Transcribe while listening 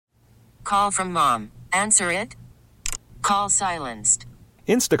Call from mom. Answer it. Call silenced.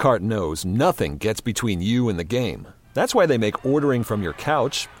 Instacart knows nothing gets between you and the game. That's why they make ordering from your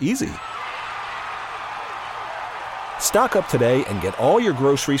couch easy. Stock up today and get all your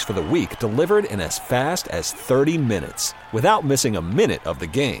groceries for the week delivered in as fast as 30 minutes without missing a minute of the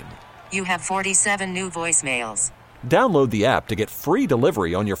game. You have 47 new voicemails. Download the app to get free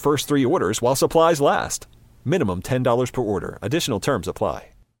delivery on your first 3 orders while supplies last. Minimum $10 per order. Additional terms apply.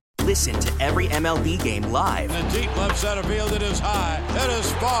 Listen to every MLB game live. In the deep left center field, it is high, it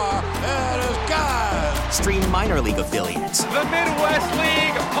is far, it is gone. Stream minor league affiliates. The Midwest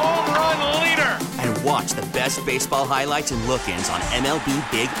League home run leader. And watch the best baseball highlights and look-ins on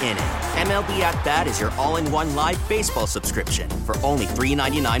MLB Big Inning. MLB At Bat is your all-in-one live baseball subscription for only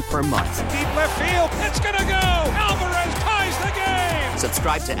 $3.99 per month. Deep left field, it's gonna go. Alvarez ties the game.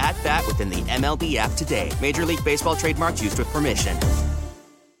 Subscribe to At Bat within the MLB app today. Major League Baseball trademarks used with permission.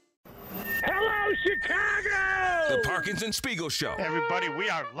 The Parkins and Spiegel Show. Everybody, we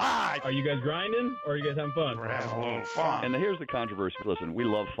are live. Are you guys grinding or are you guys having fun? We're having a little fun. And here's the controversy. Listen, we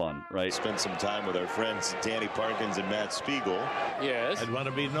love fun, right? Spend some time with our friends Danny Parkins and Matt Spiegel. Yes. I'd want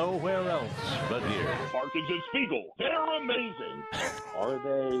to be nowhere else but here. Parkins and Spiegel. They're amazing. Are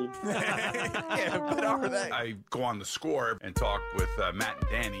they? Yeah, but are they? I go on The Score and talk with Matt and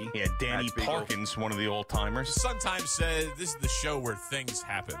Danny. Yeah, Danny Parkins, one of the old-timers. Sometimes says this is the show where things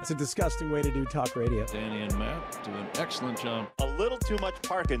happen. It's a disgusting way to do talk radio. Danny and Matt do an excellent job. A little too much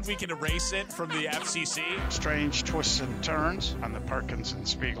Parkins. We can erase it from the FCC. Strange twists and turns on the Parkins and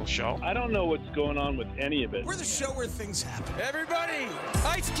Spiegel Show. I don't know what's going on with any of it. We're the show where things happen. Everybody,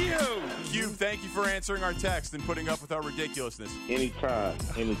 Ice Cube. Cube, thank you for answering our text and putting up with our ridiculousness. Anytime.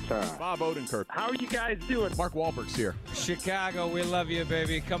 Bob Odenkirk. How are you guys doing? Mark Wahlberg's here. Chicago, we love you,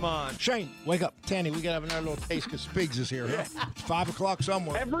 baby. Come on. Shane, wake up. Tanny, we got to have another little taste because Spiggs is here. Yeah. It's 5 o'clock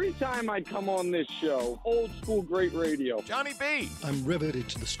somewhere. Every time I come on this show, old school great radio. Johnny B. I'm riveted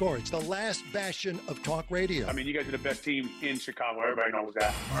to the Score. It's the last bastion of talk radio. I mean, you guys are the best team in Chicago. Everybody knows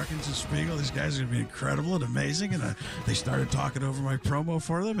that. Parkins and Spiegel, these guys are going to be incredible and amazing. And they started talking over my promo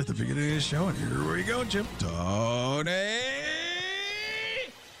for them at the beginning of the show. And here we go, Jim. Tony.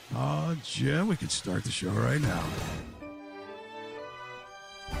 Oh, Jim, we could start the show right now.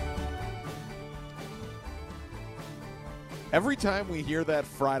 Every time we hear that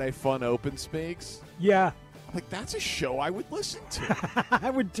Friday Fun Open Speaks, yeah, like that's a show I would listen to. I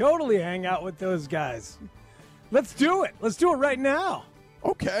would totally hang out with those guys. Let's do it. Let's do it right now.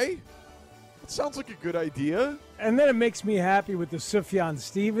 Okay. That sounds like a good idea. And then it makes me happy with the Sufjan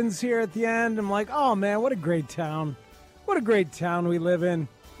Stevens here at the end. I'm like, oh, man, what a great town. What a great town we live in.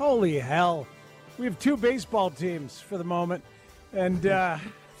 Holy hell. We have 2 baseball teams for the moment. And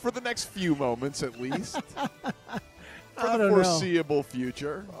for the next few moments, at least. For I the don't foreseeable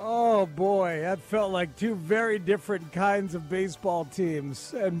future. Oh, boy. That felt like 2 very different kinds of baseball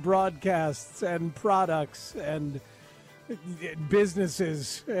teams and broadcasts and products and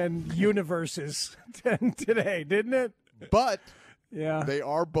businesses and universes today, didn't it? But yeah, they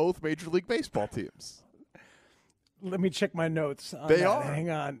are both Major League Baseball teams. Let me check my notes. They are.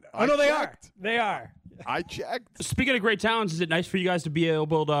 Hang on. Oh, no, they checked. are. They are. I checked. Speaking of great towns, is it nice for you guys to be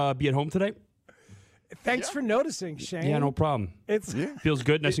able to be at home today? Thanks for noticing, Shane. Yeah, no problem. It's feels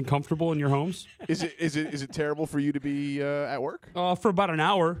good, nice and comfortable in your homes. Is it terrible for you to be at work? For about an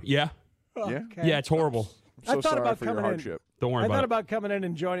hour, yeah. Okay. Yeah, it's horrible. I'm so sorry about for your hardship. Don't worry about it. I thought about coming in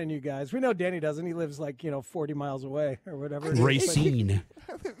and joining you guys. We know Danny doesn't. He lives 40 miles away or whatever. Racine.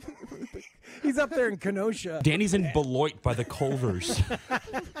 He's up there in Kenosha. Danny's in Beloit by the Culvers.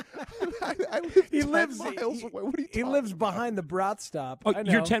 He lives miles away. What are you he lives behind the Brat stop. Oh,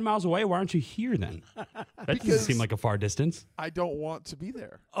 you're 10 miles away? Why aren't you here then? That doesn't seem like a far distance. I don't want to be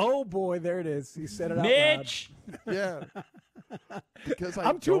there. Oh, boy, there it is. He said it out Mitch! loud. Yeah. Because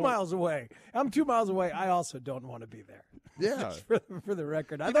I'm 2 miles away. I also don't want to be there. Yeah. for the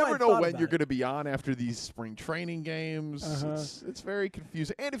record. You never know when you're going to be on after these spring training games. It's very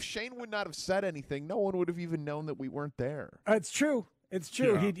confusing. And if Shane would not have said anything, no one would have even known that we weren't there. It's true. It's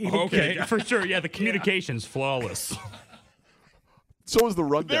true. Yeah. Okay, for sure. Yeah, the communication's flawless. So is the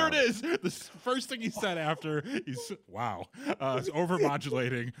rundown. There it is. The first thing he said after he's it's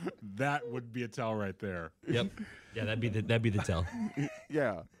overmodulating. That would be a tell right there. Yep. Yeah, that'd be the tell.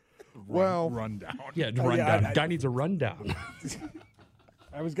 Yeah. Rundown. Yeah, rundown. Guy needs a rundown.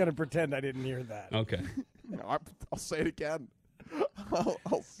 I was going to pretend I didn't hear that. Okay. I'll say it again.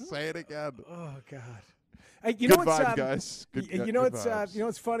 I'll say it again. Oh God. Good vibes, guys.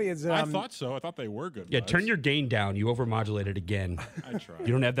 What's funny is I thought so. I thought they were good. Yeah, vibes. turn your gain down. You overmodulated again. I tried.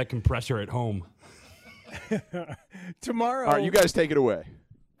 You don't have that compressor at home. Tomorrow. All right, you guys take it away.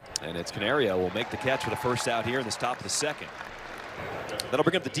 And it's Canario will make the catch for the first out here in the top of the second. That'll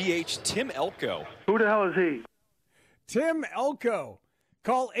bring up the DH, Tim Elko. Who the hell is he? Tim Elko.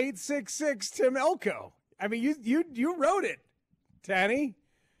 Call 866 Tim Elko. I mean, you wrote it, Tanny,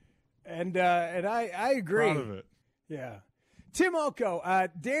 and I agree. Proud of it. Yeah, Tim Elko.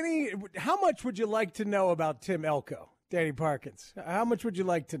 Danny, how much would you like to know about Tim Elko? Danny Parkins. How much would you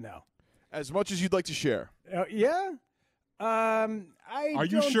like to know? As much as you'd like to share. Yeah. Are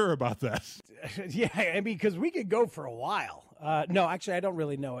you sure about that? Yeah, I mean, because we could go for a while. No, actually, I don't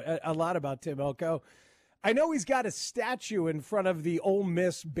really know a lot about Tim Elko. I know he's got a statue in front of the Ole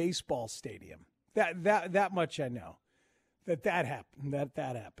Miss baseball stadium. That much I know. That happened.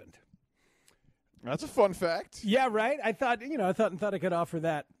 That happened. That's a fun fact. Yeah, right. I thought I could offer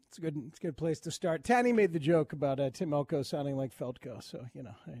that. It's a good place to start. Tanny made the joke about Tim Elko sounding like Feldko, so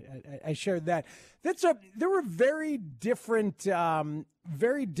I shared that. There were very different teams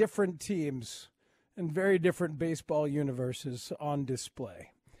and very different baseball universes on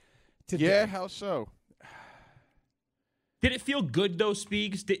display today. Yeah, how so? Did it feel good though,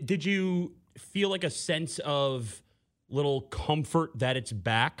 Speaks? Did you feel like a sense of little comfort that it's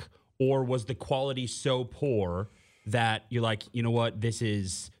back, or was the quality so poor that you're like, you know what, this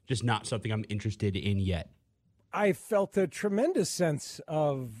is just not something I'm interested in yet? I felt a tremendous sense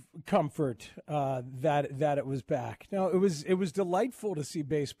of comfort that it was back. No, it was delightful to see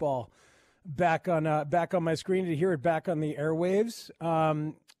baseball back on my screen, to hear it back on the airwaves.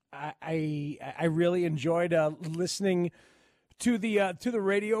 I really enjoyed listening to the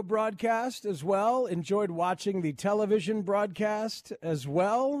radio broadcast as well. Enjoyed watching the television broadcast as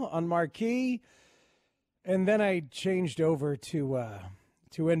well on Marquee. And then I changed over to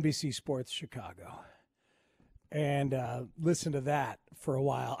NBC Sports Chicago and listened to that for a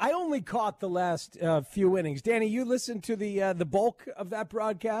while. I only caught the last few innings. Danny, you listened to the bulk of that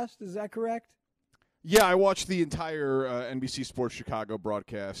broadcast. Is that correct? Yeah, I watched the entire NBC Sports Chicago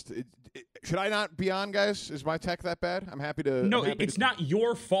broadcast. Should I not be on, guys? Is my tech that bad? I'm happy to. No, it's not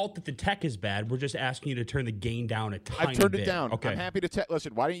your fault that the tech is bad. We're just asking you to turn the gain down a tiny bit. I've turned it down. Okay. I'm happy to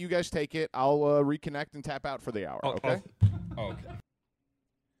listen. Why don't you guys take it? I'll reconnect and tap out for the hour. Okay. Okay.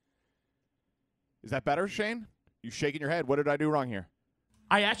 Is that better, Shane? You shaking your head? What did I do wrong here?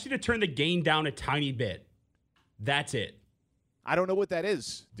 I asked you to turn the gain down a tiny bit. That's it. I don't know what that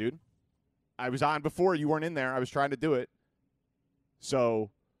is, dude. I was on before. You weren't in there. I was trying to do it. So,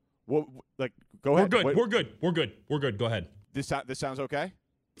 go ahead. We're good. Go ahead. This sounds okay?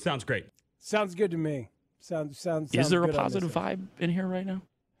 Sounds great. Sounds good to me. Sounds. Is there a positive vibe in here right now?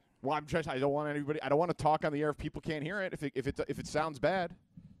 Well, I don't want anybody. I don't want to talk on the air if people can't hear it. If it sounds bad.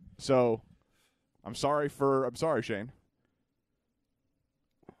 So, I'm sorry, Shane.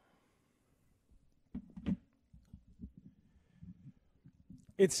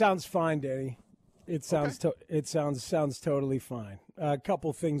 It sounds fine, Danny. It sounds sounds totally fine. A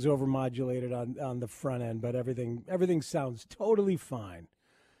couple things overmodulated on the front end, but everything sounds totally fine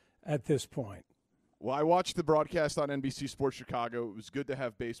at this point. Well, I watched the broadcast on NBC Sports Chicago. It was good to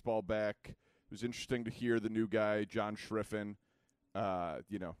have baseball back. It was interesting to hear the new guy, John Schriffen.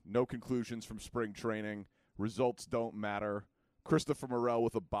 No conclusions from spring training. Results don't matter. Christopher Morel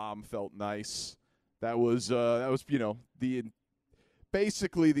with a bomb felt nice. That was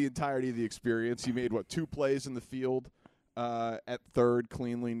basically the entirety of the experience. He made 2 plays in the field at third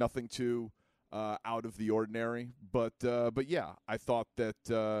cleanly, nothing too out of the ordinary. But yeah, I thought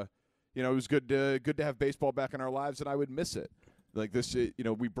that it was good to have baseball back in our lives, and I would miss it. Like this,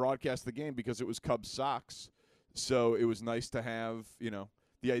 we broadcast the game because it was Cubs Sox, so it was nice to have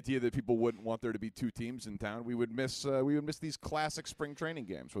the idea that people wouldn't want there to be 2 teams in town. We would miss these classic spring training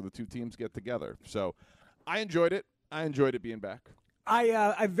games where the 2 teams get together. So I enjoyed it. I enjoyed it being back.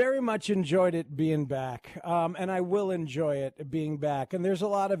 I very much enjoyed it being back, and I will enjoy it being back. And there's a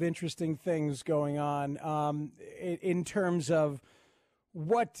lot of interesting things going on in terms of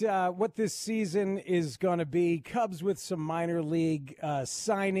what this season is going to be. Cubs with some minor league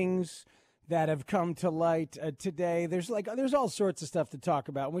signings that have come to light today. There's all sorts of stuff to talk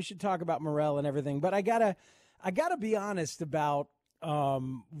about. We should talk about Morel and everything, but I gotta be honest about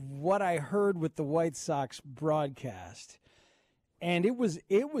what I heard with the White Sox broadcast. And it was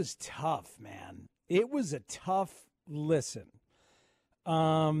tough, man. It was a tough listen.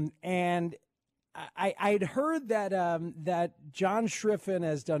 And I'd heard that John Schriffen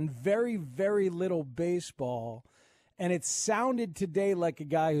has done very, very little baseball, and it sounded today like a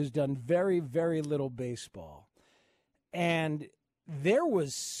guy who's done very, very little baseball. And there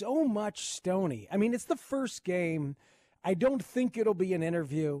was so much Stoney. I mean, it's the first game. I don't think it'll be an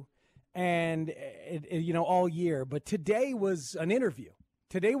interview. And all year, but today was an interview.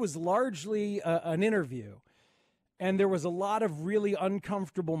 Today was largely an interview, and there was a lot of really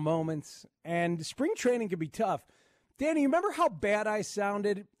uncomfortable moments, and spring training can be tough. Danny, you remember how bad I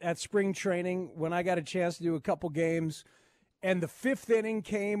sounded at spring training when I got a chance to do a couple games, and the fifth inning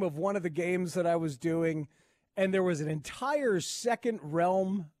came of one of the games that I was doing, and there was an entire second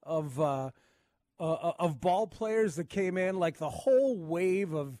realm of ball players that came in, like the whole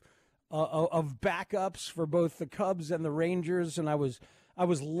wave of backups for both the Cubs and the Rangers, and I was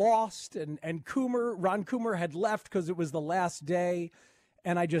lost, and Ron Coomer had left because it was the last day,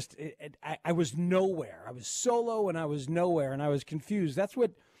 and I was nowhere. I was solo, and I was nowhere, and I was confused. That's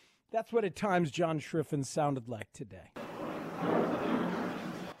what at times John Schriffen sounded like today.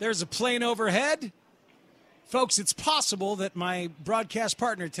 There's a plane overhead. Folks, it's possible that my broadcast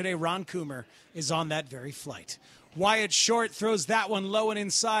partner today, Ron Coomer, is on that very flight. Wyatt Short throws that one low and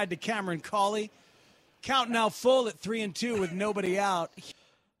inside to Cameron Cawley. Count now full at 3-2 with nobody out.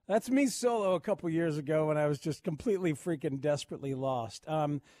 That's me solo a couple years ago when I was just completely freaking desperately lost.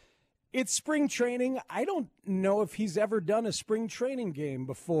 It's spring training. I don't know if he's ever done a spring training game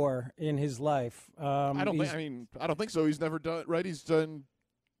before in his life. I don't think so. He's never done, right? He's done.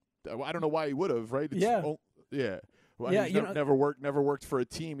 I don't know why he would have, right? Yeah. Well, yeah, he's never worked for a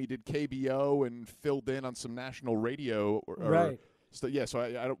team. He did KBO and filled in on some national radio. Right. So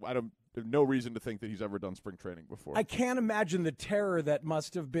I don't. There's no reason to think that he's ever done spring training before. I can't imagine the terror that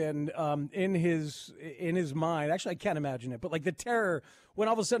must have been in his mind. Actually, I can't imagine it. But like the terror when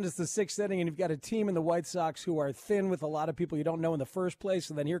all of a sudden it's the sixth inning and you've got a team in the White Sox who are thin with a lot of people you don't know in the first place,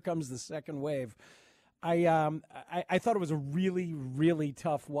 and then here comes the second wave. I thought it was a really, really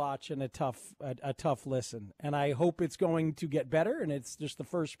tough watch and a tough listen. And I hope it's going to get better, and it's just the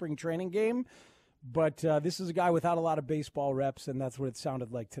first spring training game. But this is a guy without a lot of baseball reps, and that's what it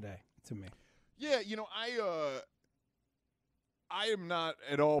sounded like today to me. Yeah, I am not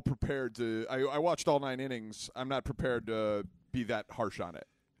at all prepared to – I watched all 9 innings. I'm not prepared to be that harsh on it.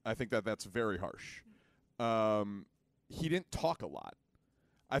 I think that's very harsh. He didn't talk a lot.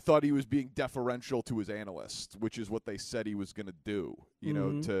 I thought he was being deferential to his analysts, which is what they said he was going to do,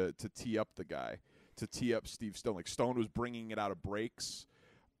 to tee up the guy, to tee up Steve Stone. Like, Stone was bringing it out of breaks.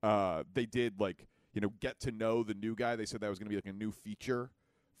 They did, get to know the new guy. They said that was going to be, a new feature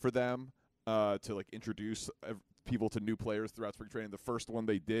for them to, introduce people to new players throughout spring training. The first one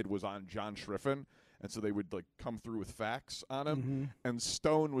they did was on John Schriffen, and so they would, come through with facts on him. Mm-hmm. And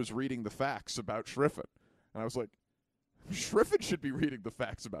Stone was reading the facts about Schriffen. And I was like, Schriffen should be reading the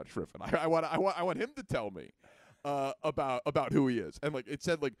facts about Schriffen. I want him to tell me about who he is. And it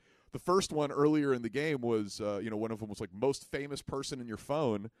said the first one earlier in the game was one of them was most famous person in your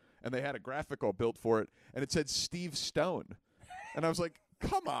phone, and they had a graphic all built for it, and it said Steve Stone, and I was like,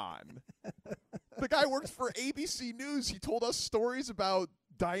 come on, the guy works for ABC News. He told us stories about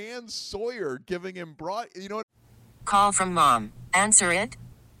Diane Sawyer giving him Call from mom. Answer it.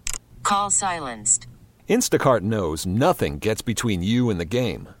 Call silenced. Instacart knows nothing gets between you and the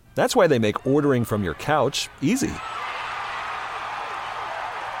game. That's why they make ordering from your couch easy.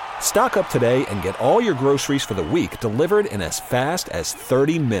 Stock up today and get all your groceries for the week delivered in as fast as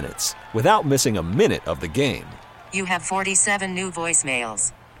 30 minutes without missing a minute of the game. You have 47 new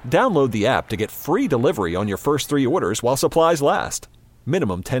voicemails. Download the app to get free delivery on your first 3 orders while supplies last.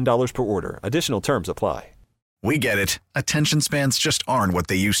 Minimum $10 per order. Additional terms apply. We get it. Attention spans just aren't what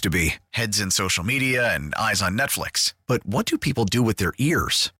they used to be. Heads in social media and eyes on Netflix. But what do people do with their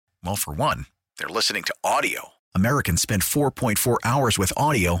ears? Well, for one, they're listening to audio. Americans spend 4.4 hours with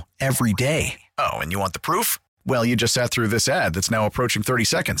audio every day. Oh, and you want the proof? Well, you just sat through this ad that's now approaching 30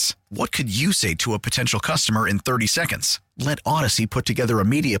 seconds. What could you say to a potential customer in 30 seconds? Let Odyssey put together a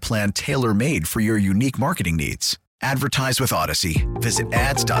media plan tailor-made for your unique marketing needs. Advertise with Odyssey. Visit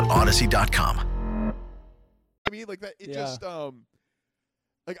ads.odyssey.com. I mean,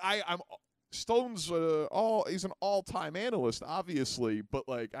 I'm Stone's he's an all-time analyst, obviously, but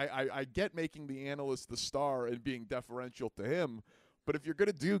I get making the analyst the star and being deferential to him, but if you're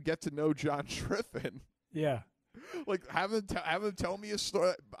gonna get to know John Schriffen, yeah, have him tell me a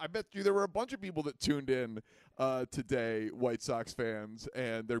story. I bet you there were a bunch of people that tuned in today, White Sox fans,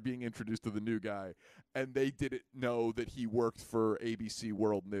 and they're being introduced to the new guy, and they didn't know that he worked for ABC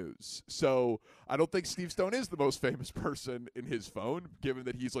World News. So I don't think Steve Stone is the most famous person in his phone, given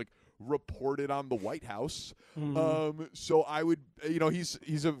that he's reported on the White House. Mm-hmm. So I would, he's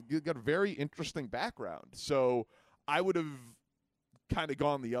got a very interesting background. So I would have kind of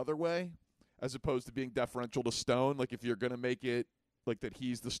gone the other way, as opposed to being deferential to Stone. If you're going to make it that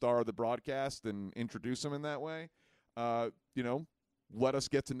he's the star of the broadcast and introduce him in that way, let us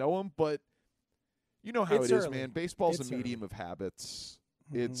get to know him. But you know how it is, man. Baseball's a medium of habits.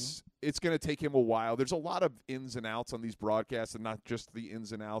 It's going to take him a while. There's a lot of ins and outs on these broadcasts, and not just the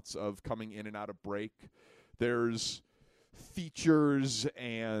ins and outs of coming in and out of break. There's features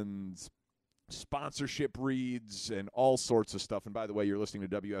and sponsorship reads and all sorts of stuff. And by the way, you're listening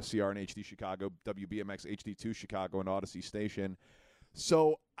to WSCR in HD Chicago, WBMX HD2 Chicago, and Odyssey Station.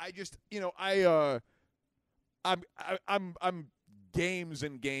 So I just, I'm games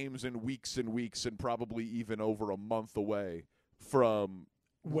and games and weeks and probably even over a month away from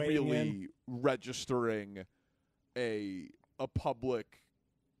really registering a public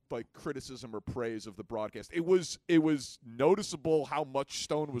criticism or praise of the broadcast. It was noticeable how much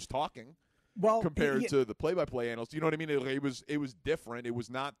Stone was talking compared to the play-by-play analyst. You know what I mean? It was different. It was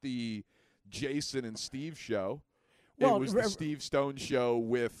not the Jason and Steve show. It was the Steve Stone show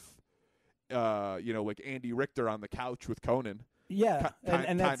with Andy Richter on the couch with Conan. Yeah,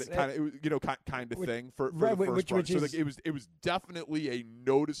 kind of thing for the first part. So it was definitely a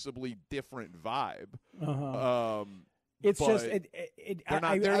noticeably different vibe. It's just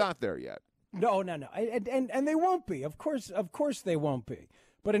they're not there yet. No, and they won't be. Of course, they won't be.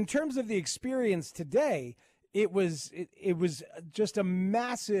 But in terms of the experience today, it was just a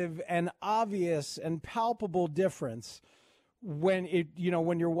massive and obvious and palpable difference when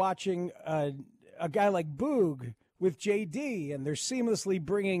you're watching a guy like Boog with JD, and they're seamlessly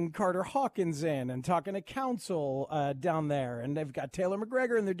bringing Carter Hawkins in and talking to counsel down there, and they've got Taylor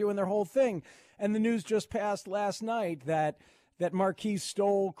McGregor, and they're doing their whole thing. And the news just passed last night that Marquis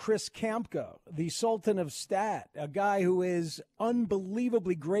stole Chris Kampka, the Sultan of Stat, a guy who is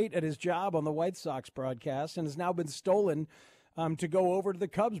unbelievably great at his job on the White Sox broadcast and has now been stolen to go over to the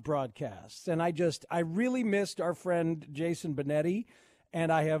Cubs broadcasts. And I really missed our friend Jason Benetti. And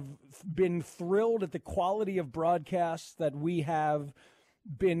I have been thrilled at the quality of broadcasts that we have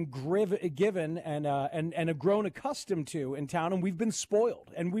been given and have grown accustomed to in town. And we've been spoiled.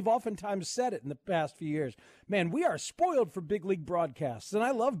 And we've oftentimes said it in the past few years. Man, we are spoiled for big league broadcasts. And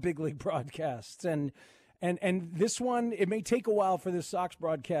I love big league broadcasts. And this one, it may take a while for this Sox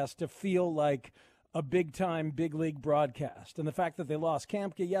broadcast to feel like a big-time big league broadcast. And the fact that they lost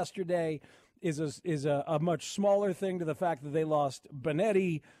Kampka yesterday is a much smaller thing to the fact that they lost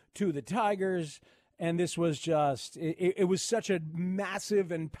Benetti to the Tigers. And this was just, it was such a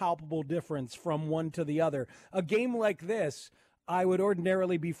massive and palpable difference from one to the other. A game like this, I would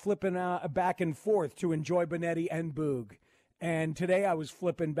ordinarily be flipping back and forth to enjoy Benetti and Boog. And today I was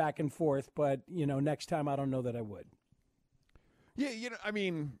flipping back and forth, but, next time I don't know that I would. Yeah,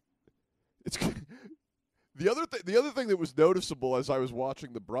 it's the other thing that was noticeable as I was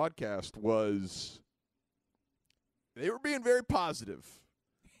watching the broadcast was they were being very positive.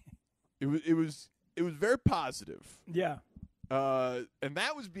 It was very positive. Yeah. And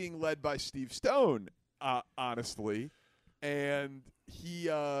that was being led by Steve Stone, honestly. And he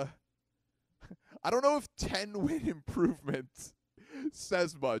I don't know if 10-win improvement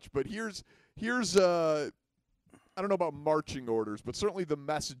says much, but here's I don't know about marching orders, but certainly the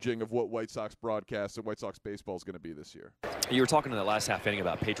messaging of what White Sox broadcast and White Sox baseball is going to be this year. You were talking in the last half inning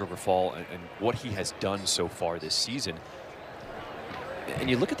about Pedro Grifol and what he has done so far this season. And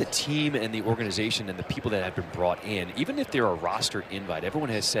you look at the team and the organization and the people that have been brought in, even if they're a roster invite, everyone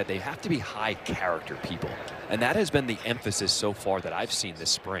has said they have to be high character people. And that has been the emphasis so far that I've seen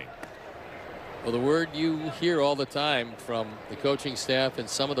this spring. Well, the word you hear all the time from the coaching staff and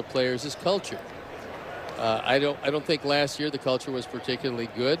some of the players is culture. I don't think last year the culture was particularly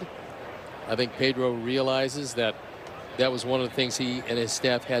good. I think Pedro realizes that was one of the things he and his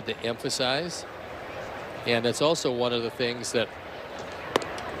staff had to emphasize. And that's also one of the things that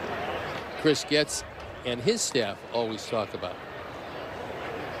Chris Getz and his staff always talk about.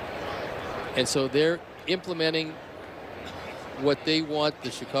 And so they're implementing what they want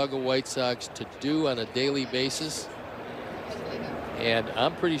the Chicago White Sox to do on a daily basis. And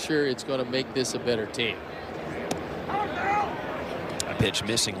I'm pretty sure it's going to make this a better team. A pitch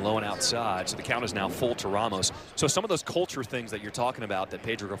missing low and outside, so the count is now full to Ramos. So some of those culture things that you're talking about that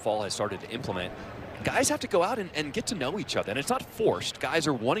Pedro Grifol has started to implement, guys have to go out and get to know each other. And it's not forced. Guys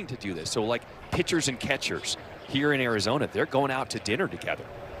are wanting to do this. So like pitchers and catchers here in Arizona, they're going out to dinner together.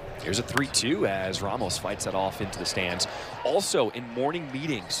 Here's a 3-2 as Ramos fights that off into the stands. Also in morning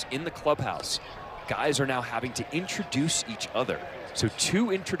meetings in the clubhouse, guys are now having to introduce each other. So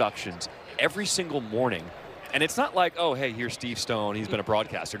 2 introductions every single morning. And it's not like, oh, hey, here's Steve Stone. He's been a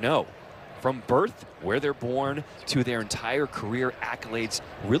broadcaster. No. From birth, where they're born, to their entire career accolades,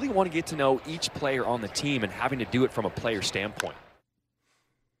 really want to get to know each player on the team and having to do it from a player standpoint.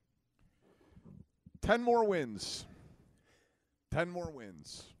 10 more wins. 10 more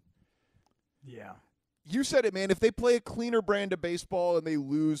wins. Yeah. You said it, man. If they play a cleaner brand of baseball and they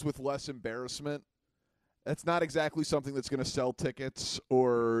lose with less embarrassment, that's not exactly something that's going to sell tickets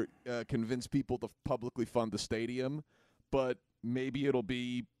or convince people to publicly fund the stadium, but maybe it'll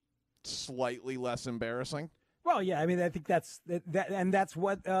be slightly less embarrassing. Well, yeah, I mean, I think that's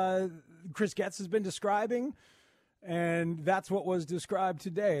what Chris Getz has been describing, and that's what was described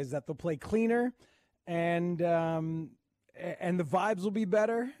today, is that they'll play cleaner, and the vibes will be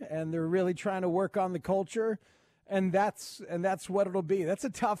better, and they're really trying to work on the culture, and that's what it'll be. That's a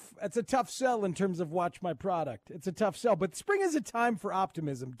tough sell in terms of watch my product. It's a tough sell, but spring is a time for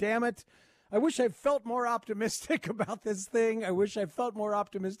optimism. Damn it. I wish I felt more optimistic about this thing. I wish I felt more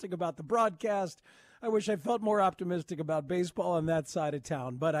optimistic about the broadcast. I wish I felt more optimistic about baseball on that side of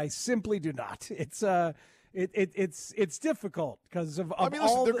town, but I simply do not. It's difficult because of I mean,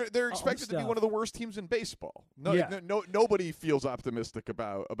 listen, they're expected to be one of the worst teams in baseball. Nobody feels optimistic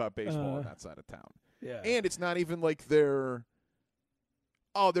about baseball on that side of town. Yeah. And it's not even like they're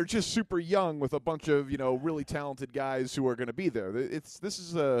just super young with a bunch of, really talented guys who are going to be there. This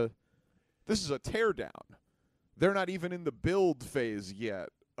is a teardown. They're not even in the build phase yet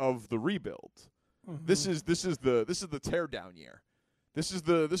of the rebuild. Mm-hmm. This is the teardown year. This is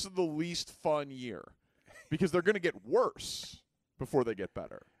the least fun year because they're going to get worse before they get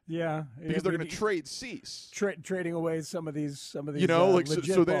better. Yeah, because they're going to trade Cease, trading away some of these legit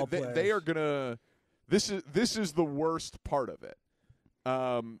ball players. They are going to. This is the worst part of it.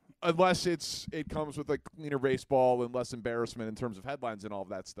 Unless it comes with a cleaner baseball and less embarrassment in terms of headlines and all of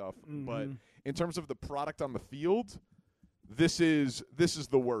that stuff. Mm-hmm. But in terms of the product on the field, this is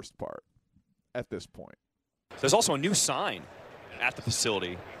the worst part at this point. There's also a new sign at the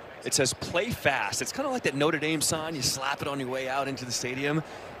facility. It says "Play Fast." It's kind of like that Notre Dame sign. You slap it on your way out into the stadium.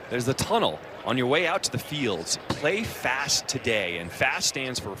 There's the tunnel on your way out to the fields. Play fast today. And FAST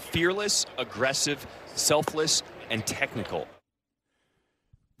stands for fearless, aggressive, selfless, and technical.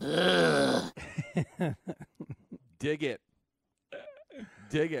 Dig it.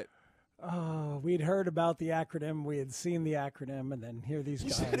 Oh, we'd heard about the acronym. We had seen the acronym, and then here these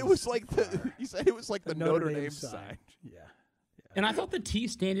guys. You said it was like the Notre Dame sign. Yeah. And I thought the T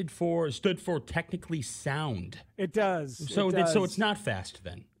stood for technically sound. It does. So it's not fast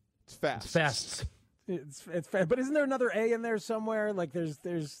then. It's fast. It's fast. It's fast. But isn't there another A in there somewhere? Like there's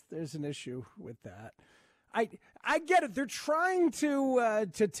an issue with that. I get it. They're trying to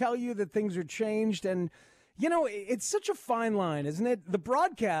tell you that things are changed, and it's such a fine line, isn't it? The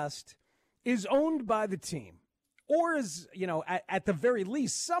broadcast is owned by the team, or is at the very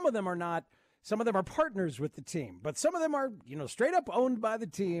least, some of them are not. Some of them are partners with the team, but some of them are straight up owned by the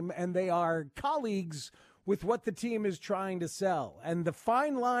team, and they are colleagues with what the team is trying to sell. And the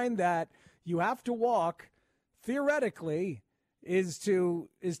fine line that you have to walk, theoretically, is to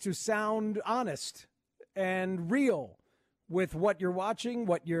sound honest and real with what you're watching,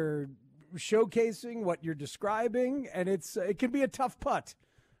 what you're showcasing, what you're describing, and it can be a tough putt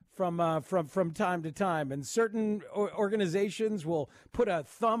from time to time. And certain organizations will put a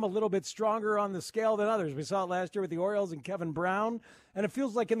thumb a little bit stronger on the scale than others. We saw it last year with the Orioles and Kevin Brown, and it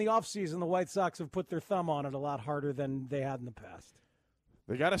feels like in the offseason the White Sox have put their thumb on it a lot harder than they had in the past.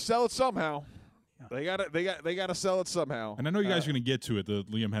 They got to sell it somehow. They got to sell it somehow. And I know you guys are going to get to it, the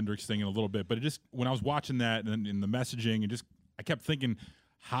Liam Hendriks thing in a little bit, but when I was watching that and in the messaging, I kept thinking,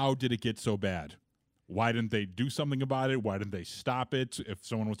 how did it get so bad? Why didn't they do something about it? Why didn't they stop it? If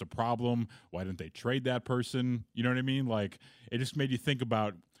someone was a problem, why didn't they trade that person? You know what I mean? Like, it just made you think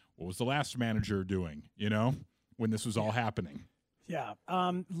about what was the last manager doing, when this was all happening. Yeah.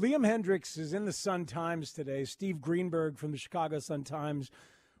 Liam Hendriks is in the Sun-Times today. Steve Greenberg from the Chicago Sun-Times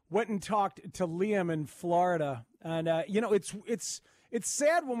went and talked to Liam in Florida. And, it's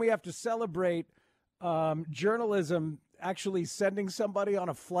sad when we have to celebrate journalism actually sending somebody on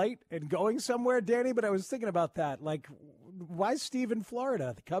a flight and going somewhere, Danny, but I was thinking about that. Like, why is Steve in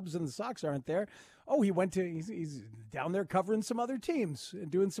Florida? The Cubs and the Sox aren't there. Oh, he's down there covering some other teams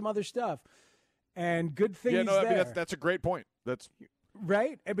and doing some other stuff. And good thing he's there. I mean, that's a great point. That's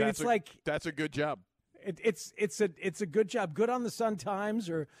right. I mean, that's a good job. It's a good job. Good on the Sun-Times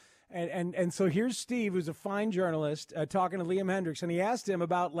and so here's Steve, who's a fine journalist, talking to Liam Hendriks, and he asked him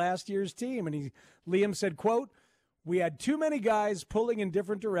about last year's team, and Liam said, quote, "We had too many guys pulling in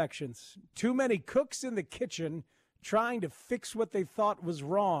different directions, too many cooks in the kitchen trying to fix what they thought was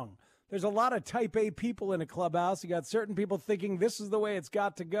wrong. There's a lot of type A people in a clubhouse. You got certain people thinking this is the way it's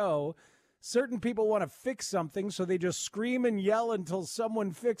got to go. Certain people want to fix something, so they just scream and yell until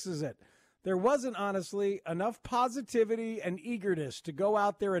someone fixes it. There wasn't, honestly, enough positivity and eagerness to go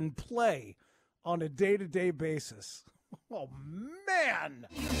out there and play on a day-to-day basis." Oh, man.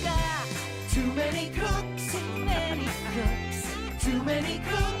 You got too many cooks, too many cooks, too many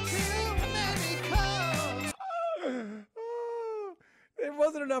cooks, too many cooks. There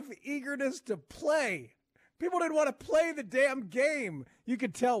wasn't enough eagerness to play. People didn't want to play the damn game. You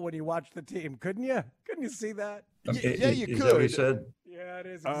could tell when you watched the team, couldn't you? Couldn't you see that? Yeah, you could. Is that what he said? Yeah, it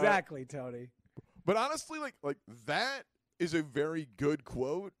is exactly, Tony. But honestly, like that is a very good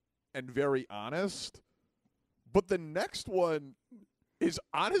quote and very honest. But the next one is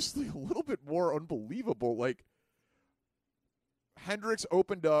honestly a little bit more unbelievable. Like, Hendricks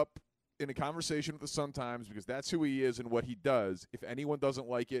opened up in a conversation with the Sun-Times because that's who he is and what he does. If anyone doesn't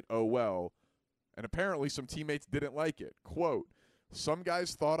like it, oh well. And apparently some teammates didn't like it. Quote, "Some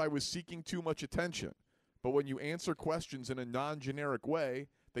guys thought I was seeking too much attention, but when you answer questions in a non-generic way,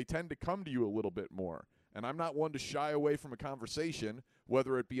 they tend to come to you a little bit more. And I'm not one to shy away from a conversation,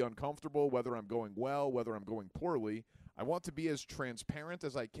 whether it be uncomfortable, whether I'm going well, whether I'm going poorly. I want to be as transparent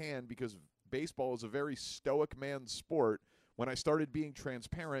as I can because baseball is a very stoic man's sport. When I started being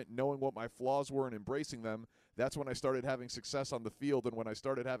transparent, knowing what my flaws were and embracing them, that's when I started having success on the field. And when I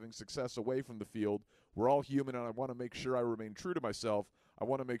started having success away from the field, we're all human, and I want to make sure I remain true to myself. I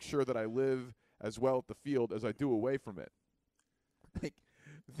want to make sure that I live as well at the field as I do away from it." Like,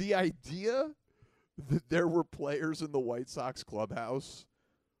 the idea that there were players in the White Sox clubhouse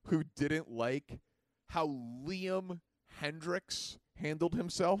who didn't like how Liam Hendricks handled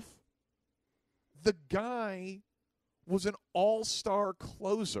himself. The guy was an all-star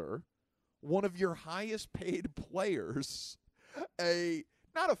closer, one of your highest paid players,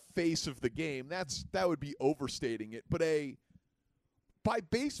 not a face of the game, that would be overstating it, but by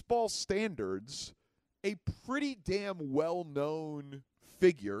baseball standards, a pretty damn well-known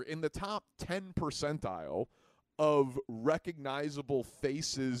figure in the top 10 percentile of recognizable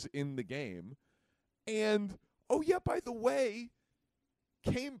faces in the game. And, oh yeah, by the way,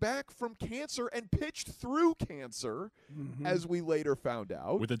 came back from cancer and pitched through cancer, as we later found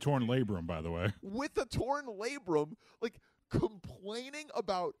out. With a torn labrum, by the way. With a torn labrum, like, complaining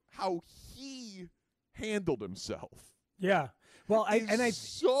about how he handled himself. Yeah. Well, I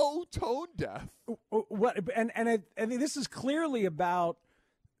so tone deaf. I mean, this is clearly about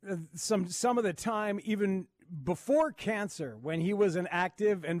some of the time even before cancer, when he was an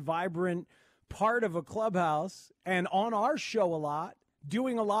active and vibrant part of a clubhouse and on our show a lot,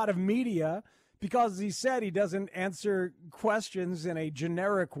 doing a lot of media, because he said he doesn't answer questions in a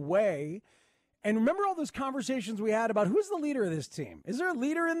generic way. And remember all those conversations we had about who's the leader of this team? Is there a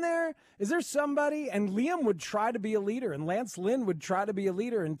leader in there? Is there somebody? And Liam would try to be a leader, and Lance Lynn would try to be a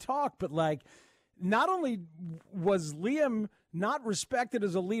leader and talk. But, like, not only was Liam not respected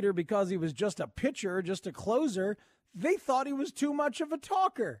as a leader because he was just a pitcher, just a closer, they thought he was too much of a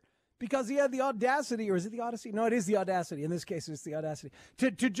talker because he had the audacity, or is it the Odyssey? No, it is the audacity. In this case, it's the audacity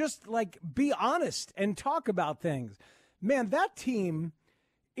to just, like, be honest and talk about things. Man, that team,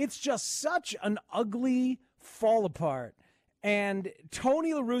 it's just such an ugly fall apart. And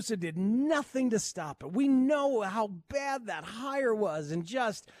Tony La Russa did nothing to stop it. We know how bad that hire was and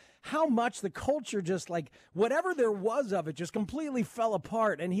just how much the culture, just like whatever there was of it, just completely fell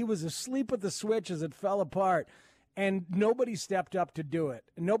apart. And he was asleep at the switch as it fell apart. And nobody stepped up to do it.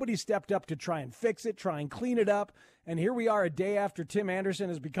 Nobody stepped up to try and fix it, try and clean it up. And here we are a day after Tim Anderson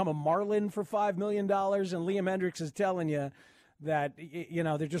has become a Marlin for $5 million. And Liam Hendricks is telling you that, you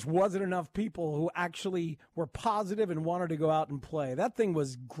know, there just wasn't enough people who actually were positive and wanted to go out and play. That thing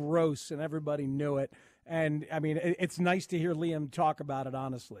was gross, and everybody knew it. And, I mean, it's nice to hear Liam talk about it,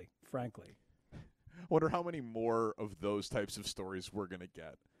 honestly, frankly. I wonder how many more of those types of stories we're going to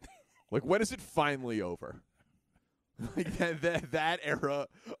get. Like, when is it finally over? Like, that era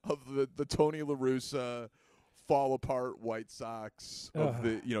of the Tony La Russa fall apart White Sox of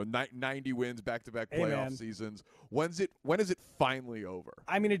the 90 wins back-to-back playoff seasons. When is it finally over?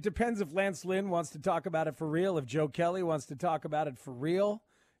 I mean, it depends if Lance Lynn wants to talk about it for real, if Joe Kelly wants to talk about it for real.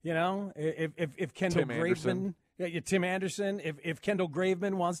 You know, if Kendall Graveman, Tim Anderson, if Kendall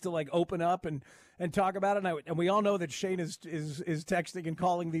Graveman wants to, like, open up and talk about it, and we all know that Shane is texting and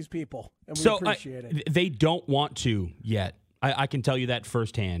calling these people, and we appreciate it. They don't want to yet. I can tell you that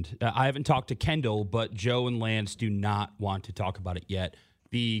firsthand. I haven't talked to Kendall, but Joe and Lance do not want to talk about it yet.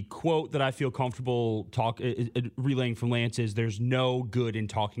 The quote that I feel comfortable relaying from Lance is, "There's no good in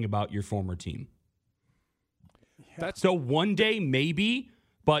talking about your former team." Yeah. So one day, maybe,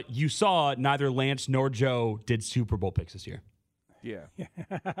 but you saw neither Lance nor Joe did Super Bowl picks this year. Yeah.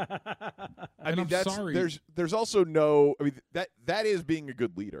 I mean, sorry. There's also no. I mean, that is being a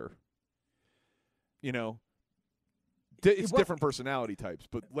good leader. You know. It's different personality types,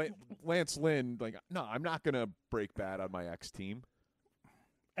 but Lance Lynn, like, no, I'm not going to break bad on my ex-team.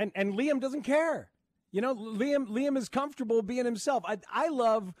 And Liam doesn't care. Liam is comfortable being himself. I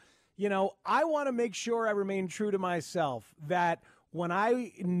love, I want to make sure I remain true to myself, that when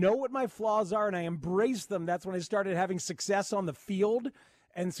I know what my flaws are and I embrace them, that's when I started having success on the field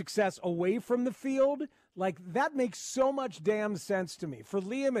and success away from the field. Like, that makes so much damn sense to me. For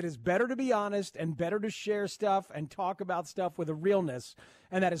Liam, it is better to be honest and better to share stuff and talk about stuff with a realness.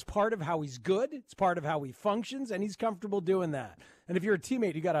 And that is part of how he's good. It's part of how he functions, and he's comfortable doing that. And if you're a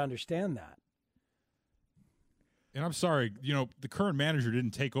teammate, you got to understand that. And I'm sorry, the current manager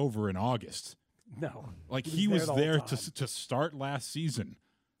didn't take over in August. No. Like, he was there to start last season.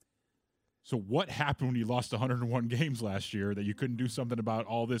 So what happened when you lost 101 games last year that you couldn't do something about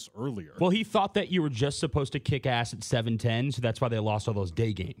all this earlier? Well, he thought that you were just supposed to kick ass at 7-10, so that's why they lost all those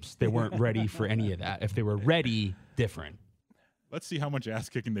day games. They weren't ready for any of that. If they were ready, different. Let's see how much ass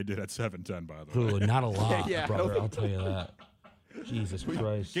kicking they did at 7-10, by the way. Ooh, not a lot, brother. I'll tell you that. Jesus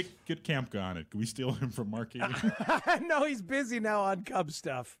Christ. Get Kampka on it. Can we steal him from Mark Ely? No, he's busy now on Cubs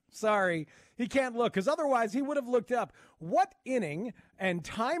stuff. Sorry. He can't look, because otherwise he would have looked up what inning and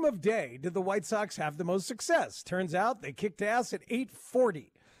time of day did the White Sox have the most success. Turns out they kicked ass at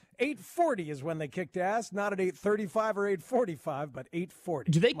 8:40. 8:40 is when they kicked ass, not at 8:35 or 8:45, but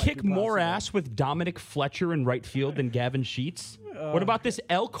 8:40. Do they kick more ass with Dominic Fletcher in right field than Gavin Sheets? What about this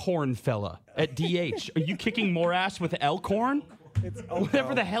Elkhorn fella at DH? Are you kicking more ass with Elkhorn? It's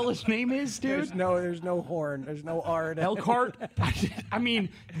whatever the hell his name is, dude. There's no horn. There's no R in it. Elkhart. I mean,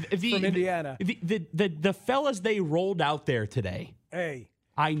 from Indiana. The fellas they rolled out there today. Hey,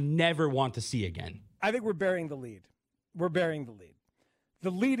 I never want to see again. I think we're burying the lead. We're burying the lead.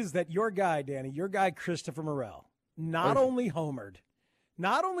 The lead is that your guy, Danny, your guy Christopher Morel, not only homered,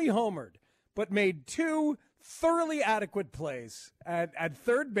 but made two thoroughly adequate plays at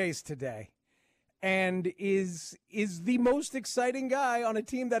third base today. And is the most exciting guy on a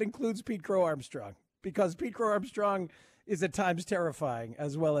team that includes Pete Crow Armstrong, because Pete Crow Armstrong is at times terrifying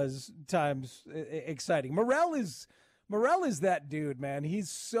as well as times exciting. Morel is that dude, man. He's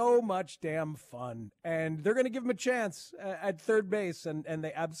so much damn fun, and they're going to give him a chance at third base, and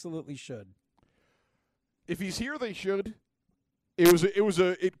they absolutely should. If he's here, they should.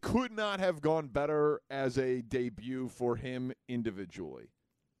 It could not have gone better as a debut for him individually.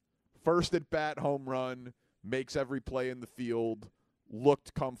 First at bat, home run, makes every play in the field,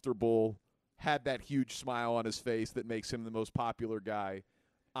 looked comfortable, had that huge smile on his face that makes him the most popular guy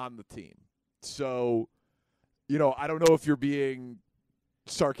on the team. So, I don't know if you're being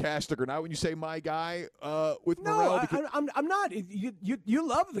sarcastic or not when you say my guy with Morel. No, I'm not. You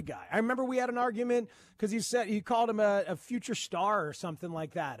love the guy. I remember we had an argument because you called him a future star or something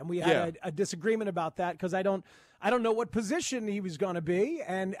like that, and we had a disagreement about that because I don't know what position he was going to be,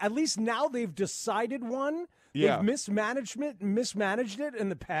 and at least now they've decided one. Yeah. They've mismanaged it in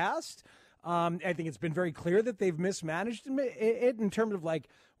the past. I think it's been very clear that they've mismanaged it in terms of, like,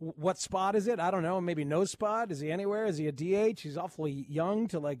 what spot is it? I don't know. Maybe no spot. Is he anywhere? Is he a DH? He's awfully young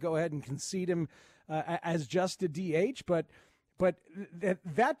to, like, go ahead and concede him as just a DH. But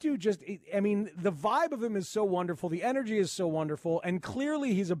that dude just, I mean, the vibe of him is so wonderful. The energy is so wonderful. And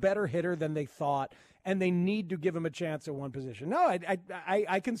clearly he's a better hitter than they thought. And they need to give him a chance at one position. No,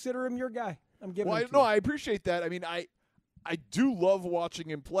 I consider him your guy. I'm giving him to you. I appreciate that. I mean, I do love watching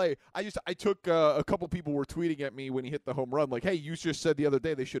him play. I took a couple people were tweeting at me when he hit the home run, like, hey, you just said the other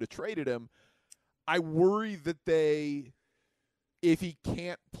day they should have traded him. I worry that if he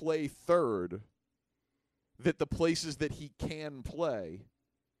can't play third, that the places that he can play,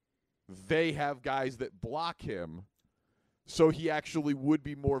 they have guys that block him, so he actually would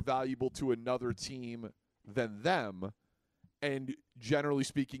be more valuable to another team than them. And generally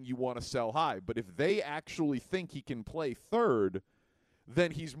speaking, you want to sell high. But if they actually think he can play third,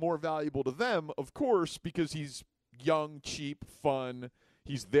 then he's more valuable to them, of course, because he's young, cheap, fun.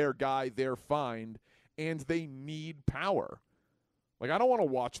 He's their guy, their find, and they need power. Like, I don't want to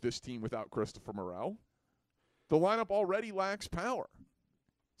watch this team without Christopher Morel. The lineup already lacks power.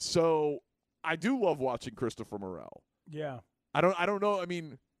 So I do love watching Christopher Morel. Yeah. I don't know. I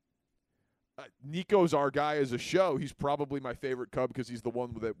mean, Nico's our guy as a show. He's probably my favorite Cub because he's the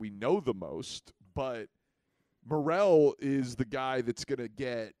one that we know the most. But Morel is the guy that's going to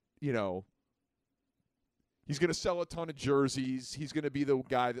get, he's going to sell a ton of jerseys. He's going to be the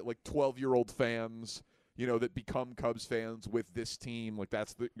guy that, like, 12-year-old fans, that become Cubs fans with this team. Like,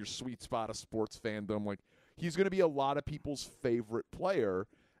 that's your sweet spot of sports fandom. Like, he's going to be a lot of people's favorite player.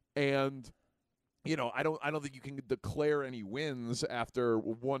 And I don't think you can declare any wins after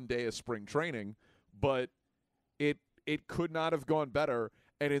one day of spring training, but it could not have gone better.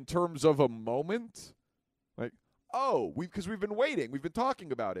 And in terms of a moment, like, because we've been waiting. We've been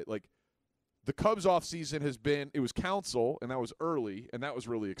talking about it. Like, the Cubs offseason it was Counsell, and that was early, and that was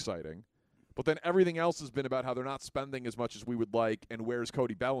really exciting. But then everything else has been about how they're not spending as much as we would like, and where's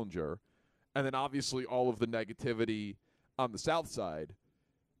Cody Bellinger? And then obviously all of the negativity on the South Side.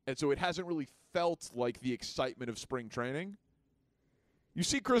 And so it hasn't really felt like the excitement of spring training. You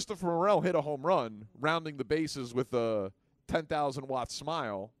see Christopher Morel hit a home run, rounding the bases with a 10,000-watt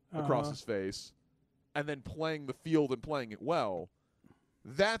smile across his face, and then playing the field and playing it well.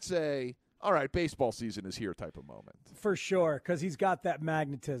 That's all right, baseball season is here type of moment. For sure, because he's got that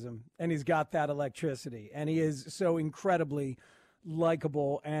magnetism and he's got that electricity, and he is so incredibly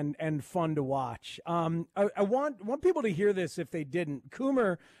likable and fun to watch. I want people to hear this if they didn't.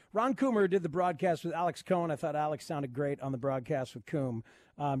 Ron Coomer did the broadcast with Alex Cohen. I thought Alex sounded great on the broadcast with Coom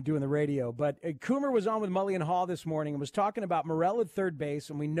doing the radio. But Coomer was on with Mully and Haw this morning and was talking about Morel at third base,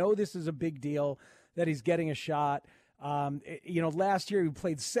 and we know this is a big deal that he's getting a shot. Last year he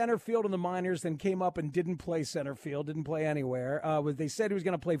played center field in the minors, then came up and didn't play center field, didn't play anywhere. They said he was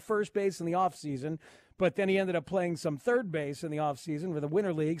going to play first base in the offseason, but then he ended up playing some third base in the offseason for the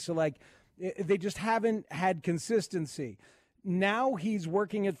Winter League. So, they just haven't had consistency. Now he's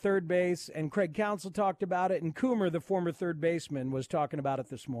working at third base, and Craig Counsell talked about it, and Coomer, the former third baseman, was talking about it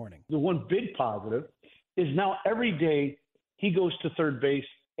this morning. The one big positive is now every day he goes to third base,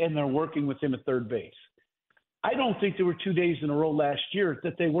 and they're working with him at third base. I don't think there were 2 days in a row last year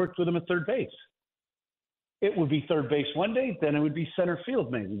that they worked with him at third base. It would be third base one day, then it would be center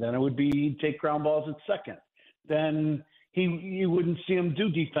field maybe. Then it would be he'd take ground balls at second. Then you wouldn't see him do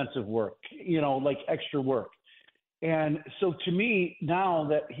defensive work, like extra work. And so to me, now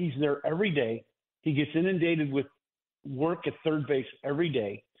that he's there every day, he gets inundated with work at third base every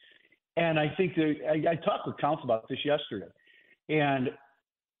day. And I think I talked with Counsell about this yesterday. And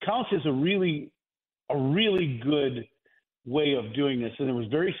Counsell is a really good way of doing this. And it was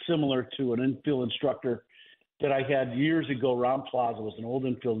very similar to an infield instructor that I had years ago. Ron Plaza was an old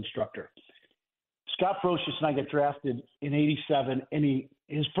infield instructor. Scott Brocious and I got drafted in '87, and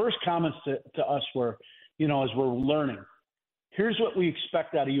his first comments to us were, as we're learning, here's what we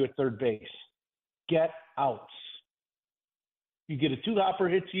expect out of you at third base. Get outs. You get a two-hopper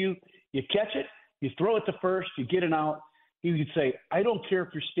hit to you, you catch it, you throw it to first, you get an out. He would say, I don't care if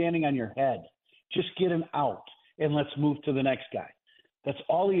you're standing on your head. Just get an out, and let's move to the next guy. That's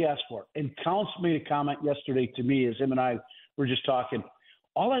all he asked for. And Counts made a comment yesterday to me as him and I were just talking.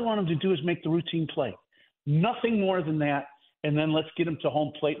 All I want him to do is make the routine play. Nothing more than that, and then let's get him to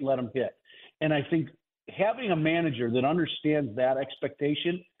home plate and let him hit. And I think having a manager that understands that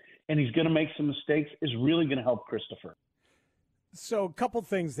expectation and he's going to make some mistakes is really going to help Christopher. So a couple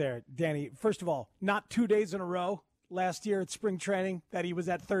things there, Danny. First of all, not 2 days in a row last year at spring training that he was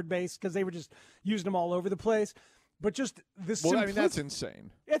at third base because they were just using him all over the place. But just this. Well, that's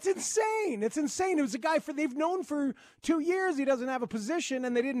insane. It's insane. It's insane. It was a guy they've known for 2 years. He doesn't have a position,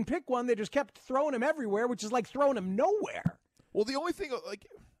 and they didn't pick one. They just kept throwing him everywhere, which is like throwing him nowhere. Well, the only thing,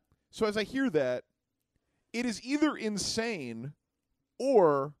 so as I hear that, it is either insane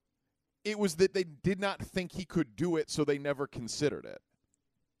or it was that they did not think he could do it, so they never considered it.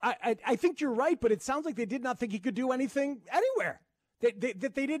 I think you're right, but it sounds like they did not think he could do anything anywhere.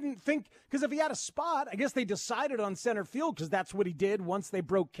 That they didn't think, because if he had a spot, I guess they decided on center field because that's what he did once they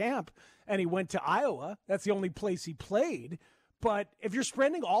broke camp and he went to Iowa. That's the only place he played. But if you're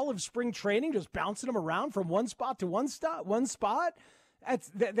spending all of spring training just bouncing him around from one spot to one spot,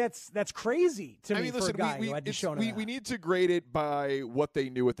 that's crazy to me. Listen, for a guy who had to show him. We need to grade it by what they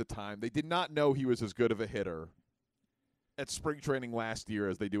knew at the time. They did not know he was as good of a hitter at spring training last year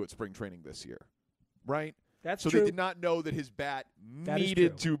as they do at spring training this year, right? That's so true. They did not know that his bat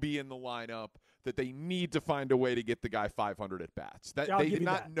needed to be in the lineup, that they need to find a way to get the guy 500 at bats. They did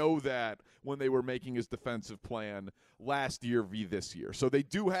not know that when they were making his defensive plan last year v. this year. So they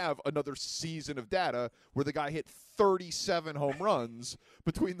do have another season of data where the guy hit 37 home runs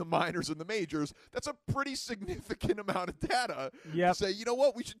between the minors and the majors. That's a pretty significant amount of data to say, you know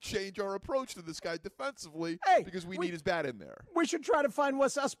what, we should change our approach to this guy defensively because we need his bat in there. We should try to find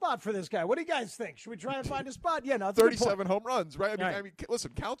a spot for this guy. What do you guys think? Should we try and find a spot? Yeah, no, 37 home runs, right? I mean,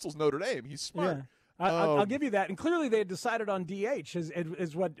 listen, Counsell's Notre Dame. He's smart. Yeah. I'll give you that. And clearly they had decided on DH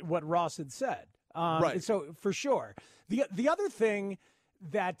is what Ross had said. Right. So for sure. The other thing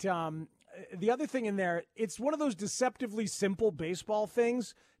that the other thing in there, it's one of those deceptively simple baseball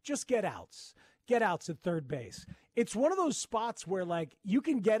things. Just get outs. get outs at third base. It's one of those spots where, like, you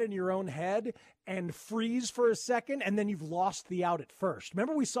can get in your own head and freeze for a second, and then you've lost the out at first.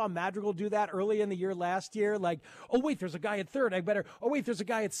 Remember we saw Madrigal do that early in the year last year? Like, oh, wait, there's a guy at third. Oh, wait, there's a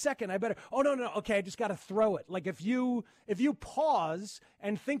guy at second. Oh, no. Okay, I just got to throw it. Like, if you pause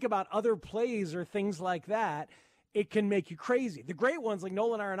and think about other plays or things like that, it can make you crazy. The great ones like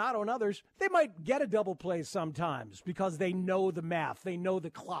Nolan Arenado and others, they might get a double play sometimes because they know the math. They know the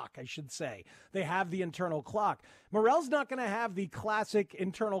clock, I should say. They have the internal clock. Morel's not going to have the classic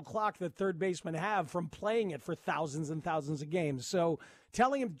internal clock that third basemen have from playing it for thousands and thousands of games. So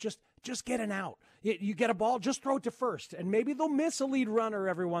telling him just get an out. You get a ball, just throw it to first. And maybe they'll miss a lead runner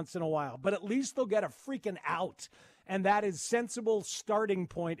every once in a while, but at least they'll get a freaking out. And that is sensible starting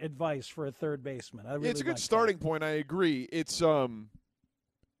point advice for a third babaseman. It's a good starting point. I agree. It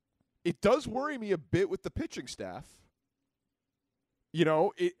does worry me a bit with the pitching staff. You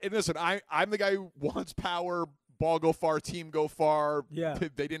know, and listen, I'm the guy who wants power, ball go far, team go far. Yeah.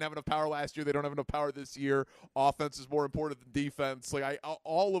 They didn't have enough power last year. They don't have enough power this year. Offense is more important than defense. Like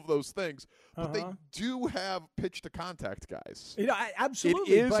all of those things. But they do have pitch to contact guys. You know,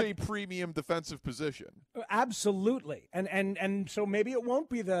 absolutely. It is a premium defensive position. Absolutely. And so maybe it won't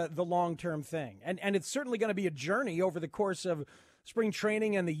be the long-term thing. And it's certainly going to be a journey over the course of spring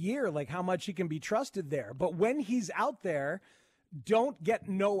training and the year, like how much he can be trusted there. But when he's out there, don't get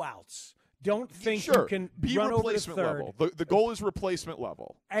no outs. Don't think you can be run replacement over to third. level. The goal is replacement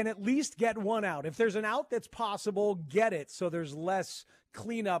level. And at least get one out. If there's an out that's possible, get it so there's less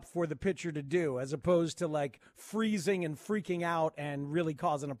cleanup for the pitcher to do, as opposed to like freezing and freaking out and really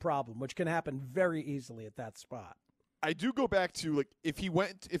causing a problem, which can happen very easily at that spot. I do go back to, like, if he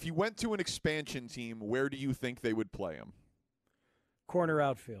went to an expansion team, where do you think they would play him? Corner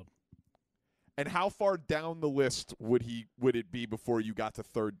outfield. And how far down the list would it be before you got to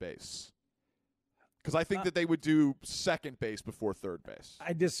third base? Because I think that they would do second base before third base.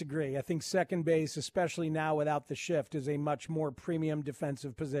 I disagree. I think second base, especially now without the shift, is a much more premium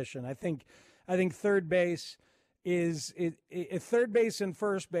defensive position. I think third base third base and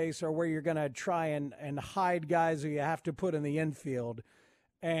first base are where you're going to try and hide guys who you have to put in the infield,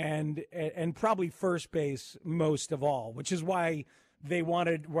 and probably first base most of all, which is why they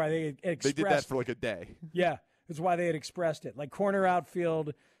expressed. They did that for like a day. Yeah, that's why they had expressed it. Like corner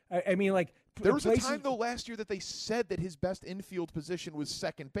outfield. I mean, like. There was a time, though, last year that they said that his best infield position was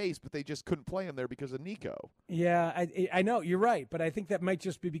second base, but they just couldn't play him there because of Nico. Yeah, I know. You're right. But I think that might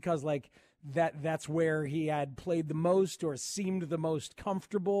just be because, like, that's where he had played the most or seemed the most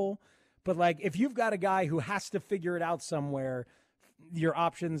comfortable. But, like, if you've got a guy who has to figure it out somewhere, your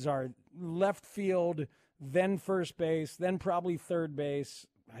options are left field, then first base, then probably third base,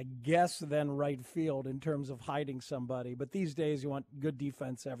 I guess then right field in terms of hiding somebody. But these days you want good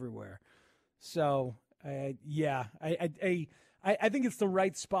defense everywhere. So, yeah, I think it's the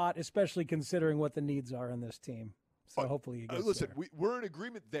right spot, especially considering what the needs are in this team. So hopefully he gets listen, there. We're in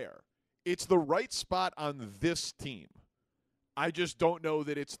agreement there. It's the right spot on this team. I just don't know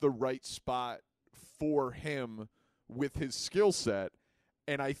that it's the right spot for him with his skill set.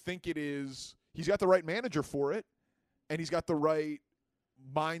 And I think it is – he's got the right manager for it, and he's got the right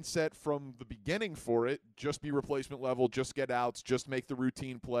mindset from the beginning for it. Just be replacement level, just get outs, just make the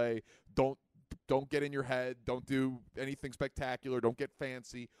routine play. Don't get in your head. Don't do anything spectacular. Don't get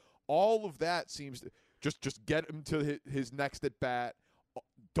fancy. All of that seems to just get him to his next at bat.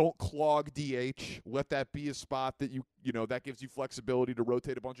 Don't clog DH. Let that be a spot that you know that gives you flexibility to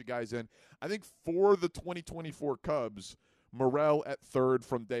rotate a bunch of guys in. I think for the 2024 Cubs, Morel at third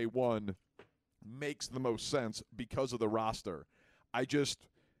from day one makes the most sense because of the roster. I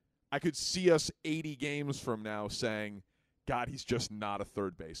could see us 80 games from now saying, God, he's just not a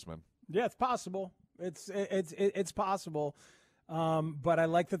third baseman. Yeah, it's possible. It's possible. But I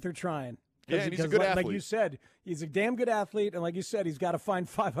like that they're trying. Yeah, and he's a good athlete. Like you said, he's a damn good athlete, and like you said, he's got to find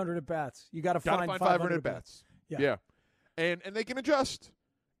 500 at bats. You got to find 500 at bats. Yeah. And they can adjust.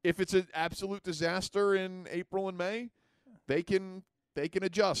 If it's an absolute disaster in April and May, they can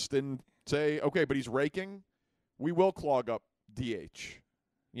adjust and say, okay, but he's raking. We will clog up DH.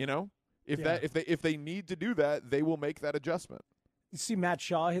 You know, if they need to do that, they will make that adjustment. You see Matt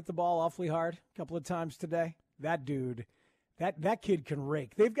Shaw hit the ball awfully hard a couple of times today. That dude, that kid can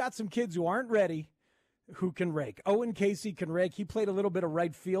rake. They've got some kids who aren't ready who can rake. Owen Casey can rake. He played a little bit of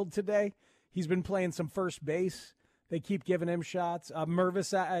right field today. He's been playing some first base. They keep giving him shots.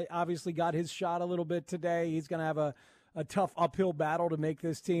 Mervis obviously got his shot a little bit today. He's going to have a tough uphill battle to make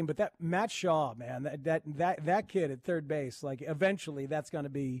this team. But that Matt Shaw, man, that kid at third base, like eventually that's going to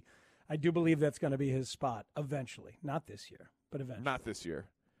be, I do believe that's going to be his spot eventually. Not this year, but eventually. Not this year.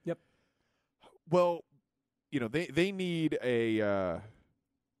 Yep. Well, they need a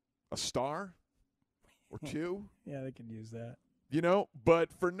star or two. Yeah, they could use that.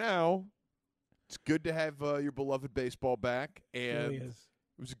 But for now, it's good to have your beloved baseball back, and really is.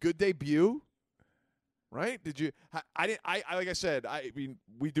 It was a good debut. Right? Did you? Like I said,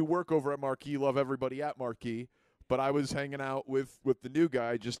 we do work over at Marquee. Love everybody at Marquee, but I was hanging out with the new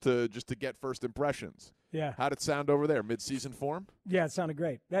guy just to get first impressions. Yeah. How'd it sound over there? Mid-season form? Yeah, it sounded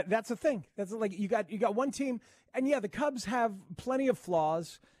great. That's the thing. That's like you got one team, and yeah, the Cubs have plenty of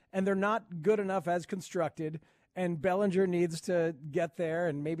flaws, and they're not good enough as constructed. And Bellinger needs to get there,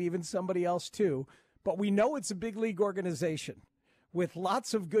 and maybe even somebody else too. But we know it's a big league organization with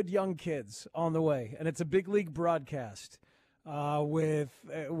lots of good young kids on the way, and it's a big league broadcast with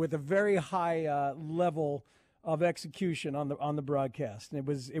a very high level of execution on the broadcast, and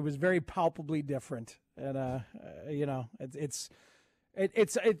it was very palpably different. And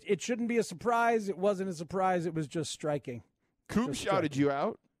it shouldn't be a surprise. It wasn't a surprise. It was just striking. Coop shouted you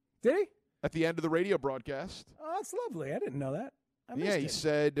out. Did he? At the end of the radio broadcast. Oh, that's lovely. I didn't know that. He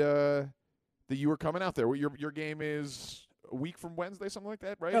said that you were coming out there. Your game is a week from Wednesday, something like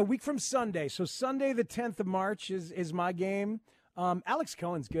that, right? A week from Sunday. So Sunday, the 10th of March is my game. Alex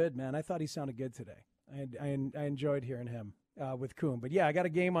Cohen's good, man. I thought he sounded good today. I enjoyed hearing him with Coon. But, yeah, I got a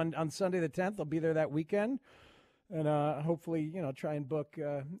game on Sunday the 10th. I'll be there that weekend. And hopefully, try and book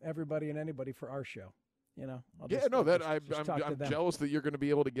everybody and anybody for our show. I'm jealous that you're going to be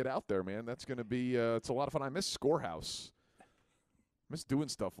able to get out there, man. That's going to be it's a lot of fun. I miss Scorehouse. I miss doing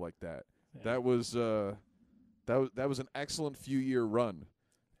stuff like that. Yeah. That was an excellent few-year run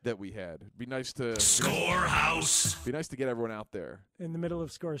that we had. It'd be nice to Scorehouse. Be nice to get everyone out there in the middle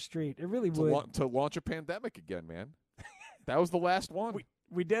of Score Street. It really would to launch a pandemic again, man. That was the last one.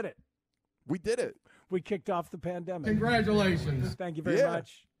 We did it. We did it. We kicked off the pandemic. Congratulations. Thank you very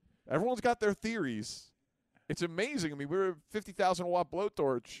much. Everyone's got their theories. It's amazing. I mean, we're a 50,000-watt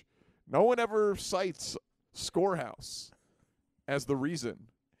blowtorch. No one ever cites Scorehouse as the reason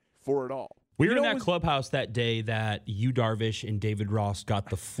for it all. We were in that clubhouse that day that Yu Darvish and David Ross got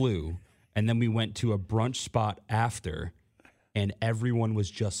the flu, and then we went to a brunch spot after, and everyone was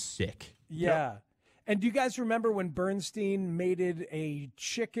just sick. Yeah. Yep. And do you guys remember when Bernstein mated a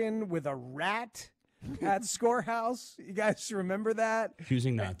chicken with a rat at Scorehouse? You guys remember that?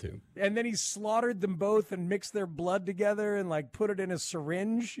 Choosing not to. And then he slaughtered them both and mixed their blood together and put it in a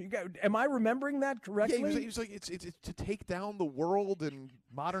syringe. Am I remembering that correctly? Yeah, he was like, it's to take down the world and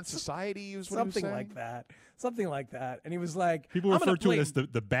modern society. Was what something he was like that. Something like that. And he was like, people refer to it as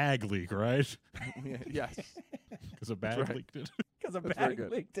the bag leak, right? Yes. Because a bag leaked it. Because a bag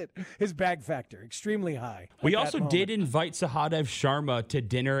leaked it. His bag factor, extremely high. We also did invite Sahadev Sharma to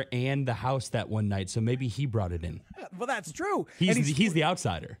dinner and the house that one night, so maybe he brought it in. Well, that's true. He's the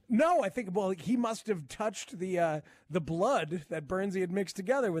outsider. No, I think, he must have touched the blood that Bernsey had mixed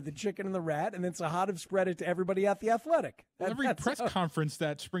together with the chicken and the rat, and then Sahadev spread it to everybody at the Athletic. Every press conference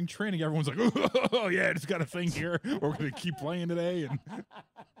that spring training, everyone's like, oh, yeah, it's got a thing here. We're going to keep playing today.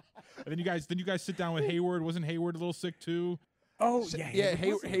 And then you guys sit down with Hayward. Wasn't Hayward a little sick too? Oh, yeah.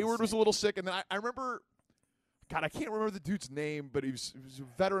 Hayward was a little sick. And then I remember, God, I can't remember the dude's name, but he was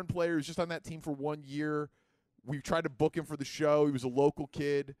a veteran player. He was just on that team for 1 year. We tried to book him for the show. He was a local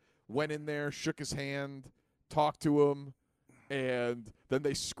kid. Went in there, shook his hand, talked to him, and then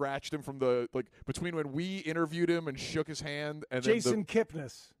they scratched him from between when we interviewed him and shook his hand. And Jason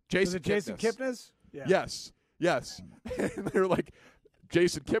Kipnis. Jason Kipnis? Yeah. Yes. And they were like,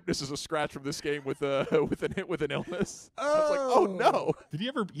 Jason Kipnis is a scratch from this game with an illness. I was like, oh no.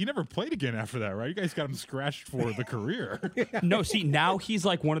 He never played again after that, right? You guys got him scratched for the career. No, see, now he's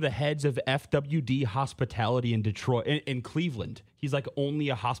like one of the heads of FWD hospitality in Detroit, in Cleveland. He's like only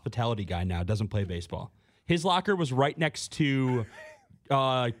a hospitality guy now, doesn't play baseball. His locker was right next to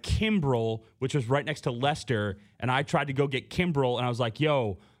Kimbrel, which was right next to Lester, and I tried to go get Kimbrel, and I was like,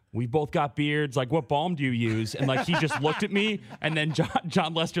 yo, we both got beards. Like, what balm do you use? And, he just looked at me, and then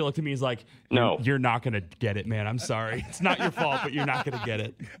John Lester looked at me. He's like, no, you're not going to get it, man. I'm sorry. It's not your fault, but you're not going to get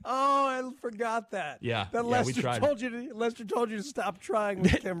it. Oh, I forgot that. Yeah. Lester we tried. Lester told you to stop trying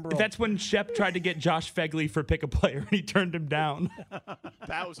with Kimbrel. That's when Shep tried to get Josh Fegley for pick a player, and he turned him down.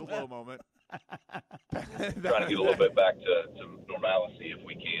 That was a low moment. Trying to get a little bit back to normalcy if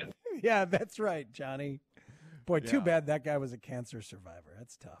we can. Yeah, that's right, Johnny. Boy, too bad that guy was a cancer survivor.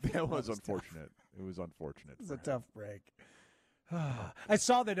 That's tough. That was unfortunate. It was unfortunate. It's a tough break. I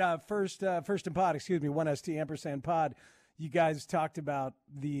saw that First and Pod, 1ST ampersand pod, you guys talked about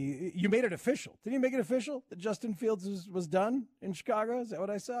you made it official. Didn't you make it official that Justin Fields was done in Chicago? Is that what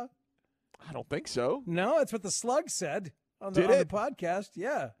I saw? I don't think so. No, that's what the Slug said on the podcast.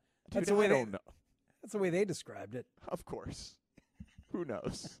 Yeah. Dude, I don't know. That's the way they described it. Of course. Who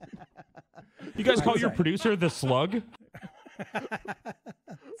knows? You guys call your producer the slug?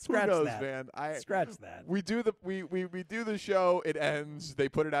 Scratch Who knows, that. man? Scratch that. We do the show. It ends. They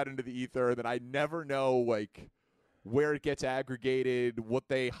put it out into the ether. Then I never know where it gets aggregated, what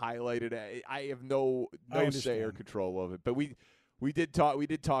they highlighted. I have no say or control of it. But we did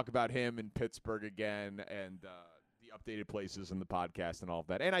talk about him in Pittsburgh again, and the updated places in the podcast and all of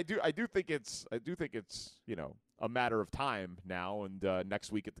that. And I do think it's a matter of time now. And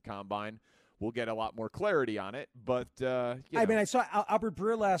next week at the Combine, we'll get a lot more clarity on it. But I mean, I saw Albert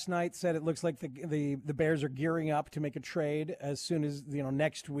Breer last night said it looks like the Bears are gearing up to make a trade as soon as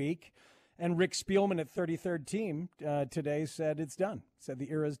next week. And Rick Spielman at 33rd Team today said it's done. Said the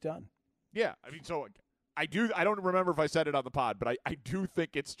era's done. Yeah, I mean, so I don't remember if I said it on the pod, but I do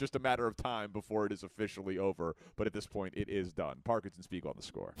think it's just a matter of time before it is officially over. But at this point, it is done. Parkins and Spiegel on the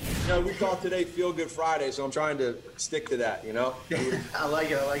score. We call today Feel Good Friday, so I'm trying to stick to that, I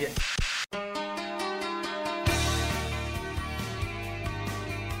like it.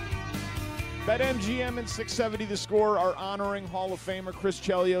 BetMGM and 670 The Score are honoring Hall of Famer Chris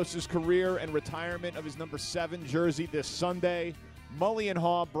Chelios' career and retirement of his number 7 jersey this Sunday. Mully and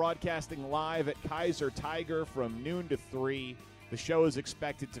Haw broadcasting live at Kaiser Tiger from noon to 3. The show is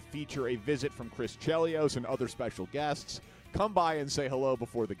expected to feature a visit from Chris Chelios and other special guests. Come by and say hello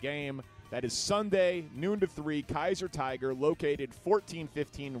before the game. That is Sunday, noon to 3, Kaiser Tiger, located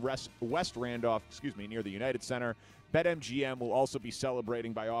 1415 West Randolph, near the United Center. BetMGM will also be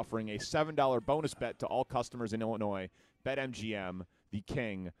celebrating by offering a $7 bonus bet to all customers in Illinois. BetMGM, the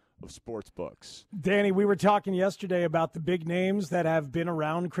king of sportsbooks. Danny, we were talking yesterday about the big names that have been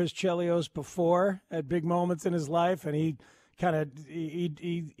around Chris Chelios before at big moments in his life, and he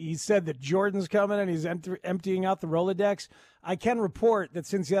said that Jordan's coming and he's emptying out the Rolodex. I can report that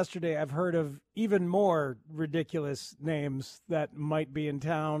since yesterday I've heard of even more ridiculous names that might be in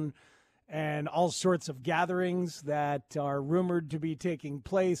town, and all sorts of gatherings that are rumored to be taking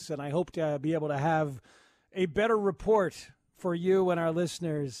place. And I hope to be able to have a better report for you and our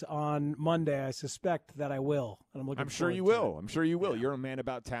listeners on Monday. I suspect that I will. And I'm sure you will. I'm sure you will. You're a man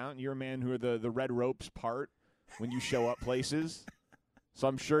about town. You're a man who the red ropes part when you show up places. So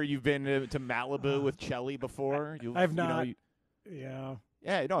I'm sure you've been to Malibu with Chelly before. I've not. Yeah.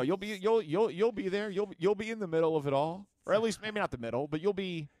 Yeah. No. You'll be there. You'll be in the middle of it all, or at least maybe not the middle, but you'll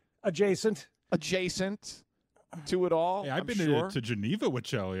be adjacent to it all. Yeah, I've been to Geneva with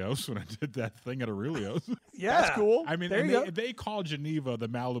Chelios when I did that thing at Aurelio's. Yeah, that's cool. I mean, they call Geneva the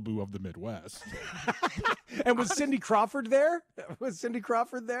Malibu of the Midwest. And was Cindy Crawford there?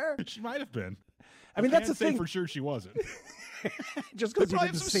 She might have been. I mean, that's the thing. For sure, she wasn't. Just because you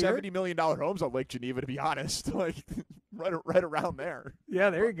didn't some see her? $70 million homes on Lake Geneva, to be honest. Right around there. Yeah,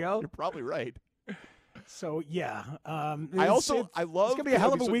 there you go. You're probably right. So yeah, I love. It's gonna be a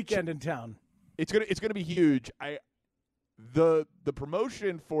hell of a weekend in town. It's gonna be huge. The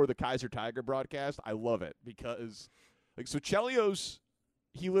promotion for the Kaiser Tiger broadcast, I love it because Chelios,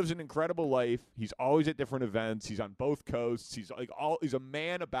 he lives an incredible life. He's always at different events. He's on both coasts. He's a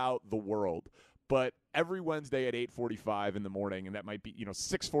man about the world. But every Wednesday at 8:45 in the morning, and that might be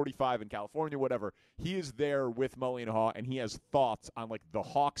 6:45 in California, whatever, he is there with Mully and Haw, and he has thoughts on the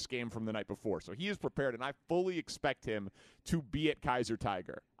Hawks game from the night before. So he is prepared, and I fully expect him to be at Kaiser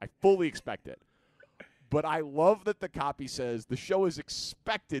Tiger. I fully expect it. But I love that the copy says the show is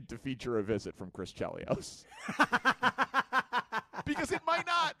expected to feature a visit from Chris Chelios. Because it might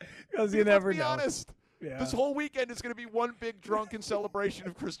not. Because you never know. Let's be honest. Yeah. This whole weekend is going to be one big drunken celebration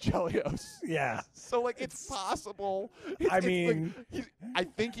of Chris Chelios. Yeah. So, it's possible. I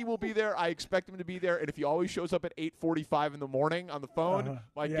think he will be there. I expect him to be there. And if he always shows up at 8:45 in the morning on the phone,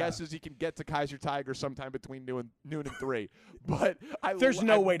 my guess is he can get to Kaiser Tiger sometime between noon and 3. But there's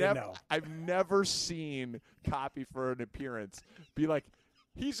no way to know. I've never seen copy for an appearance be like,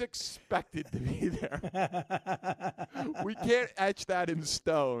 he's expected to be there. We can't etch that in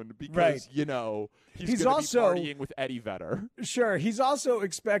stone because, he's going to be partying with Eddie Vedder. Sure. He's also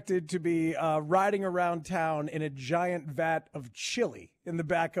expected to be riding around town in a giant vat of chili in the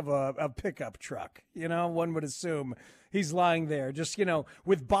back of a pickup truck. One would assume he's lying there just,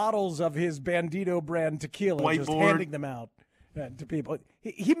 with bottles of his Bandito brand tequila, just handing them out to people.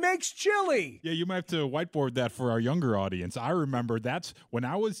 He makes chili. Yeah, you might have to whiteboard that for our younger audience. I remember that's when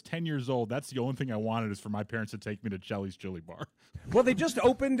I was 10 years old. That's the only thing I wanted is for my parents to take me to Chelly's Chili Bar. Well, they just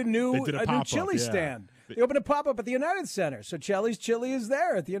opened a new chili stand. They opened a pop-up at the United Center. So Chelly's Chili is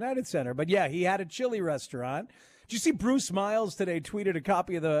there at the United Center. But yeah, he had a chili restaurant. Did you see Bruce Miles today tweeted a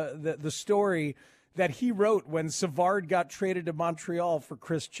copy of the story that he wrote when Savard got traded to Montreal for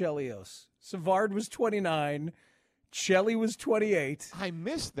Chris Chelios? Savard was 29. Chelly was 28. I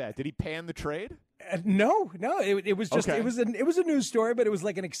missed that. Did he pan the trade? No. It was just Okay. it was a news story, but it was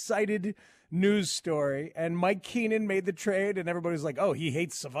like an excited news story. And Mike Keenan made the trade, and everybody was like, "Oh, he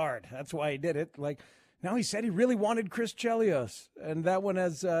hates Savard. That's why he did it." Like, no, he said he really wanted Chris Chelios, and that one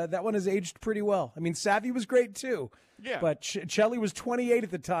has aged pretty well. I mean, Savvy was great too. Yeah. But Chelly was 28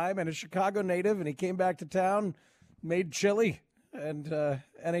 at the time and a Chicago native, and he came back to town, made Chili and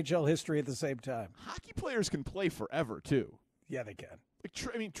NHL history at the same time. Hockey players can play forever too. Yeah, they can. Like,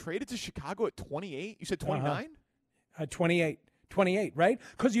 traded to Chicago at 28. You said 29. 28, right?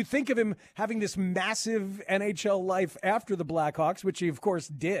 Because you think of him having this massive NHL life after the Blackhawks, which he, of course,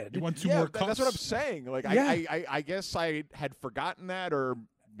 did. He won two more cups. That's what I'm saying. Like, Yeah. I guess I had forgotten that, or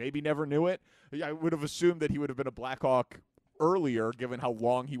maybe never knew it. I would have assumed that he would have been a Blackhawk earlier, given how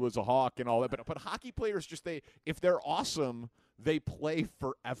long he was a Hawk and all that. But hockey players, if they're awesome, they play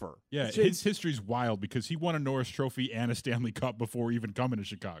forever. Yeah, his history's wild because he won a Norris Trophy and a Stanley Cup before even coming to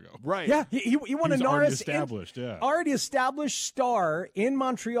Chicago. Right. Yeah, he won a was Norris. already established, already established star in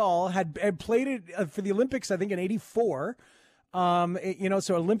Montreal, had played it for the Olympics, I think, in '84.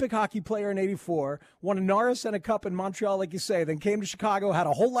 So Olympic hockey player in '84, won a Norris and a Cup in Montreal, like you say, then came to Chicago, had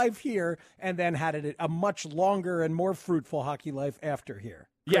a whole life here, and then had a much longer and more fruitful hockey life after here.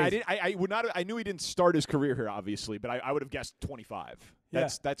 Yeah, Crazy. I would not. I knew he didn't start his career here, obviously, but I would have guessed 25.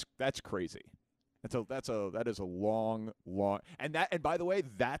 That's crazy. That is a long, and by the way,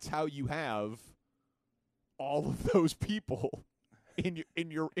 that's how you have all of those people in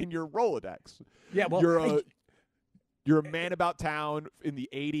your Rolodex. Yeah, well, you're a man about town in the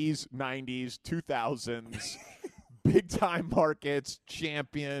 80s, 90s, 2000s. Big time markets,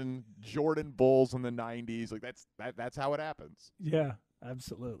 champion, Jordan Bulls in the 90s. Like that's how it happens. Yeah,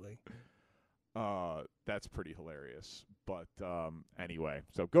 absolutely. That's pretty hilarious. But anyway,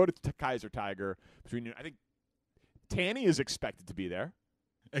 so go to Kaiser Tiger. I think Tanny is expected to be there.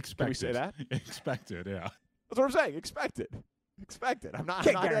 Expected. Can we say that? Expected, yeah. That's what I'm saying. Expected. I'm not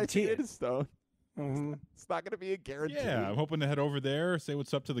guarantee it. in stone. Mm-hmm. It's not going to be a guarantee. Yeah, I'm hoping to head over there, say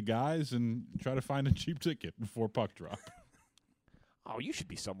what's up to the guys, and try to find a cheap ticket before puck drop. Oh, you should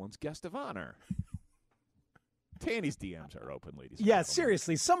be someone's guest of honor. Tanny's DMs are open, ladies. Yeah,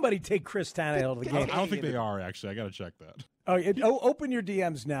 seriously, somebody take Chris Tannehill to the game. I don't think they are, actually. I got to check that. Open your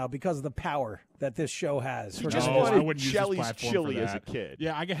DMs now because of the power that this show has. He just wanted Chelly's chili as a kid.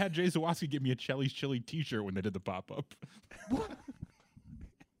 Yeah, I had Jay Zawaski give me a Chelly's chili T-shirt when they did the pop-up.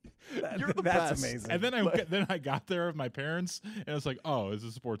 That's amazing. And then I got there with my parents, and I was like, oh, it's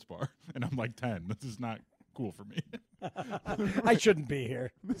a sports bar. And I'm like 10. This is not cool for me. I shouldn't be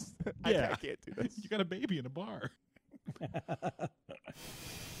here. I can't do this. You got a baby in a bar.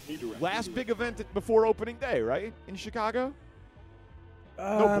 Last big event before opening day, right? In Chicago?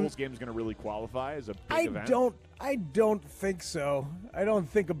 No Bulls game is going to really qualify as a big event. I don't think so. I don't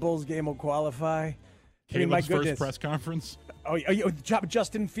think a Bulls game will qualify. Caleb's first press conference.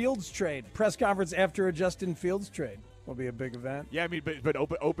 Justin Fields trade. Press conference after a Justin Fields trade will be a big event. Yeah, I mean, but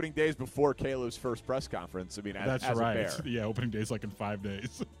opening days before Caleb's first press conference. I mean, that's as right. A Bear. Yeah, opening day's like in 5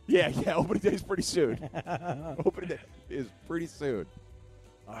 days. Yeah, opening day's pretty soon. Opening day is pretty soon.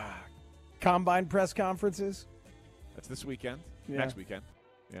 Combine press conferences. That's this weekend. Yeah. Next weekend.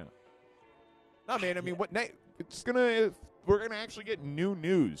 Yeah. No, man. I mean, we're gonna actually get new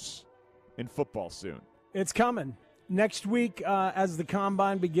news in football soon. It's coming next week as the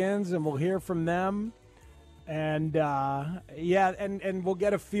combine begins, and we'll hear from them. And and we'll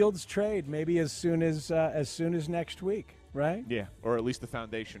get a Fields trade maybe as soon as next week, right? Yeah, or at least the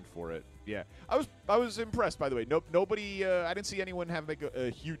foundation for it. Yeah, I was impressed. By the way, nobody. I didn't see anyone have a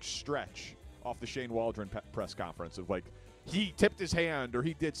huge stretch off the Shane Waldron press conference of like he tipped his hand or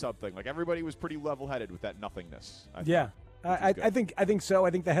he did something. Like everybody was pretty level-headed with that nothingness. I think so.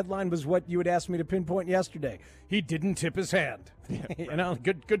 I think the headline was what you had asked me to pinpoint yesterday. He didn't tip his hand. Yeah, right.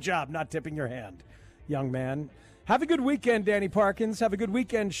 Good job not tipping your hand, young man. Have a good weekend, Danny Parkins. Have a good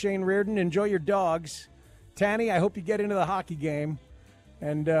weekend, Shane Reardon. Enjoy your dogs. Tanny, I hope you get into the hockey game.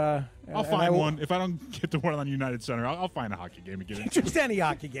 And I'll find one. If I don't get to one on United Center, I'll find a hockey game to get into. Just any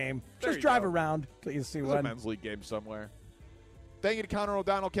hockey game. Just drive around till you see There's one. a men's league game somewhere. Thank you to Connor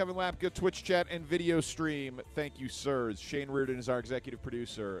O'Donnell, Kevin Lapka, Twitch chat, and video stream. Thank you, sirs. Shane Reardon is our executive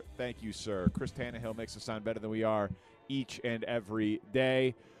producer. Thank you, sir. Chris Tannehill makes us sound better than we are each and every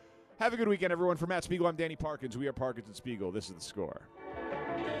day. Have a good weekend, everyone. For Matt Spiegel, I'm Danny Parkins. We are Parkins and Spiegel. This is The Score.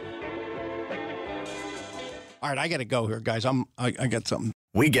 All right, I got to go here, guys. I got something.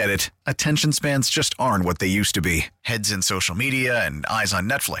 We get it. Attention spans just aren't what they used to be. Heads in social media and eyes on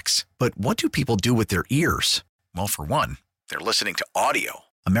Netflix. But what do people do with their ears? Well, for one, they're listening to audio.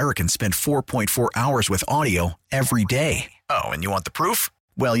 Americans spend 4.4 hours with audio every day. Oh, and you want the proof?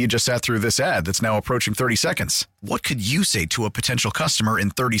 Well, you just sat through this ad that's now approaching 30 seconds. What could you say to a potential customer in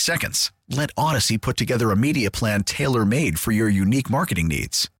 30 seconds? Let Odyssey put together a media plan tailor-made for your unique marketing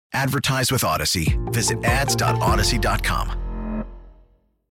needs. Advertise with Odyssey. Visit ads.odyssey.com.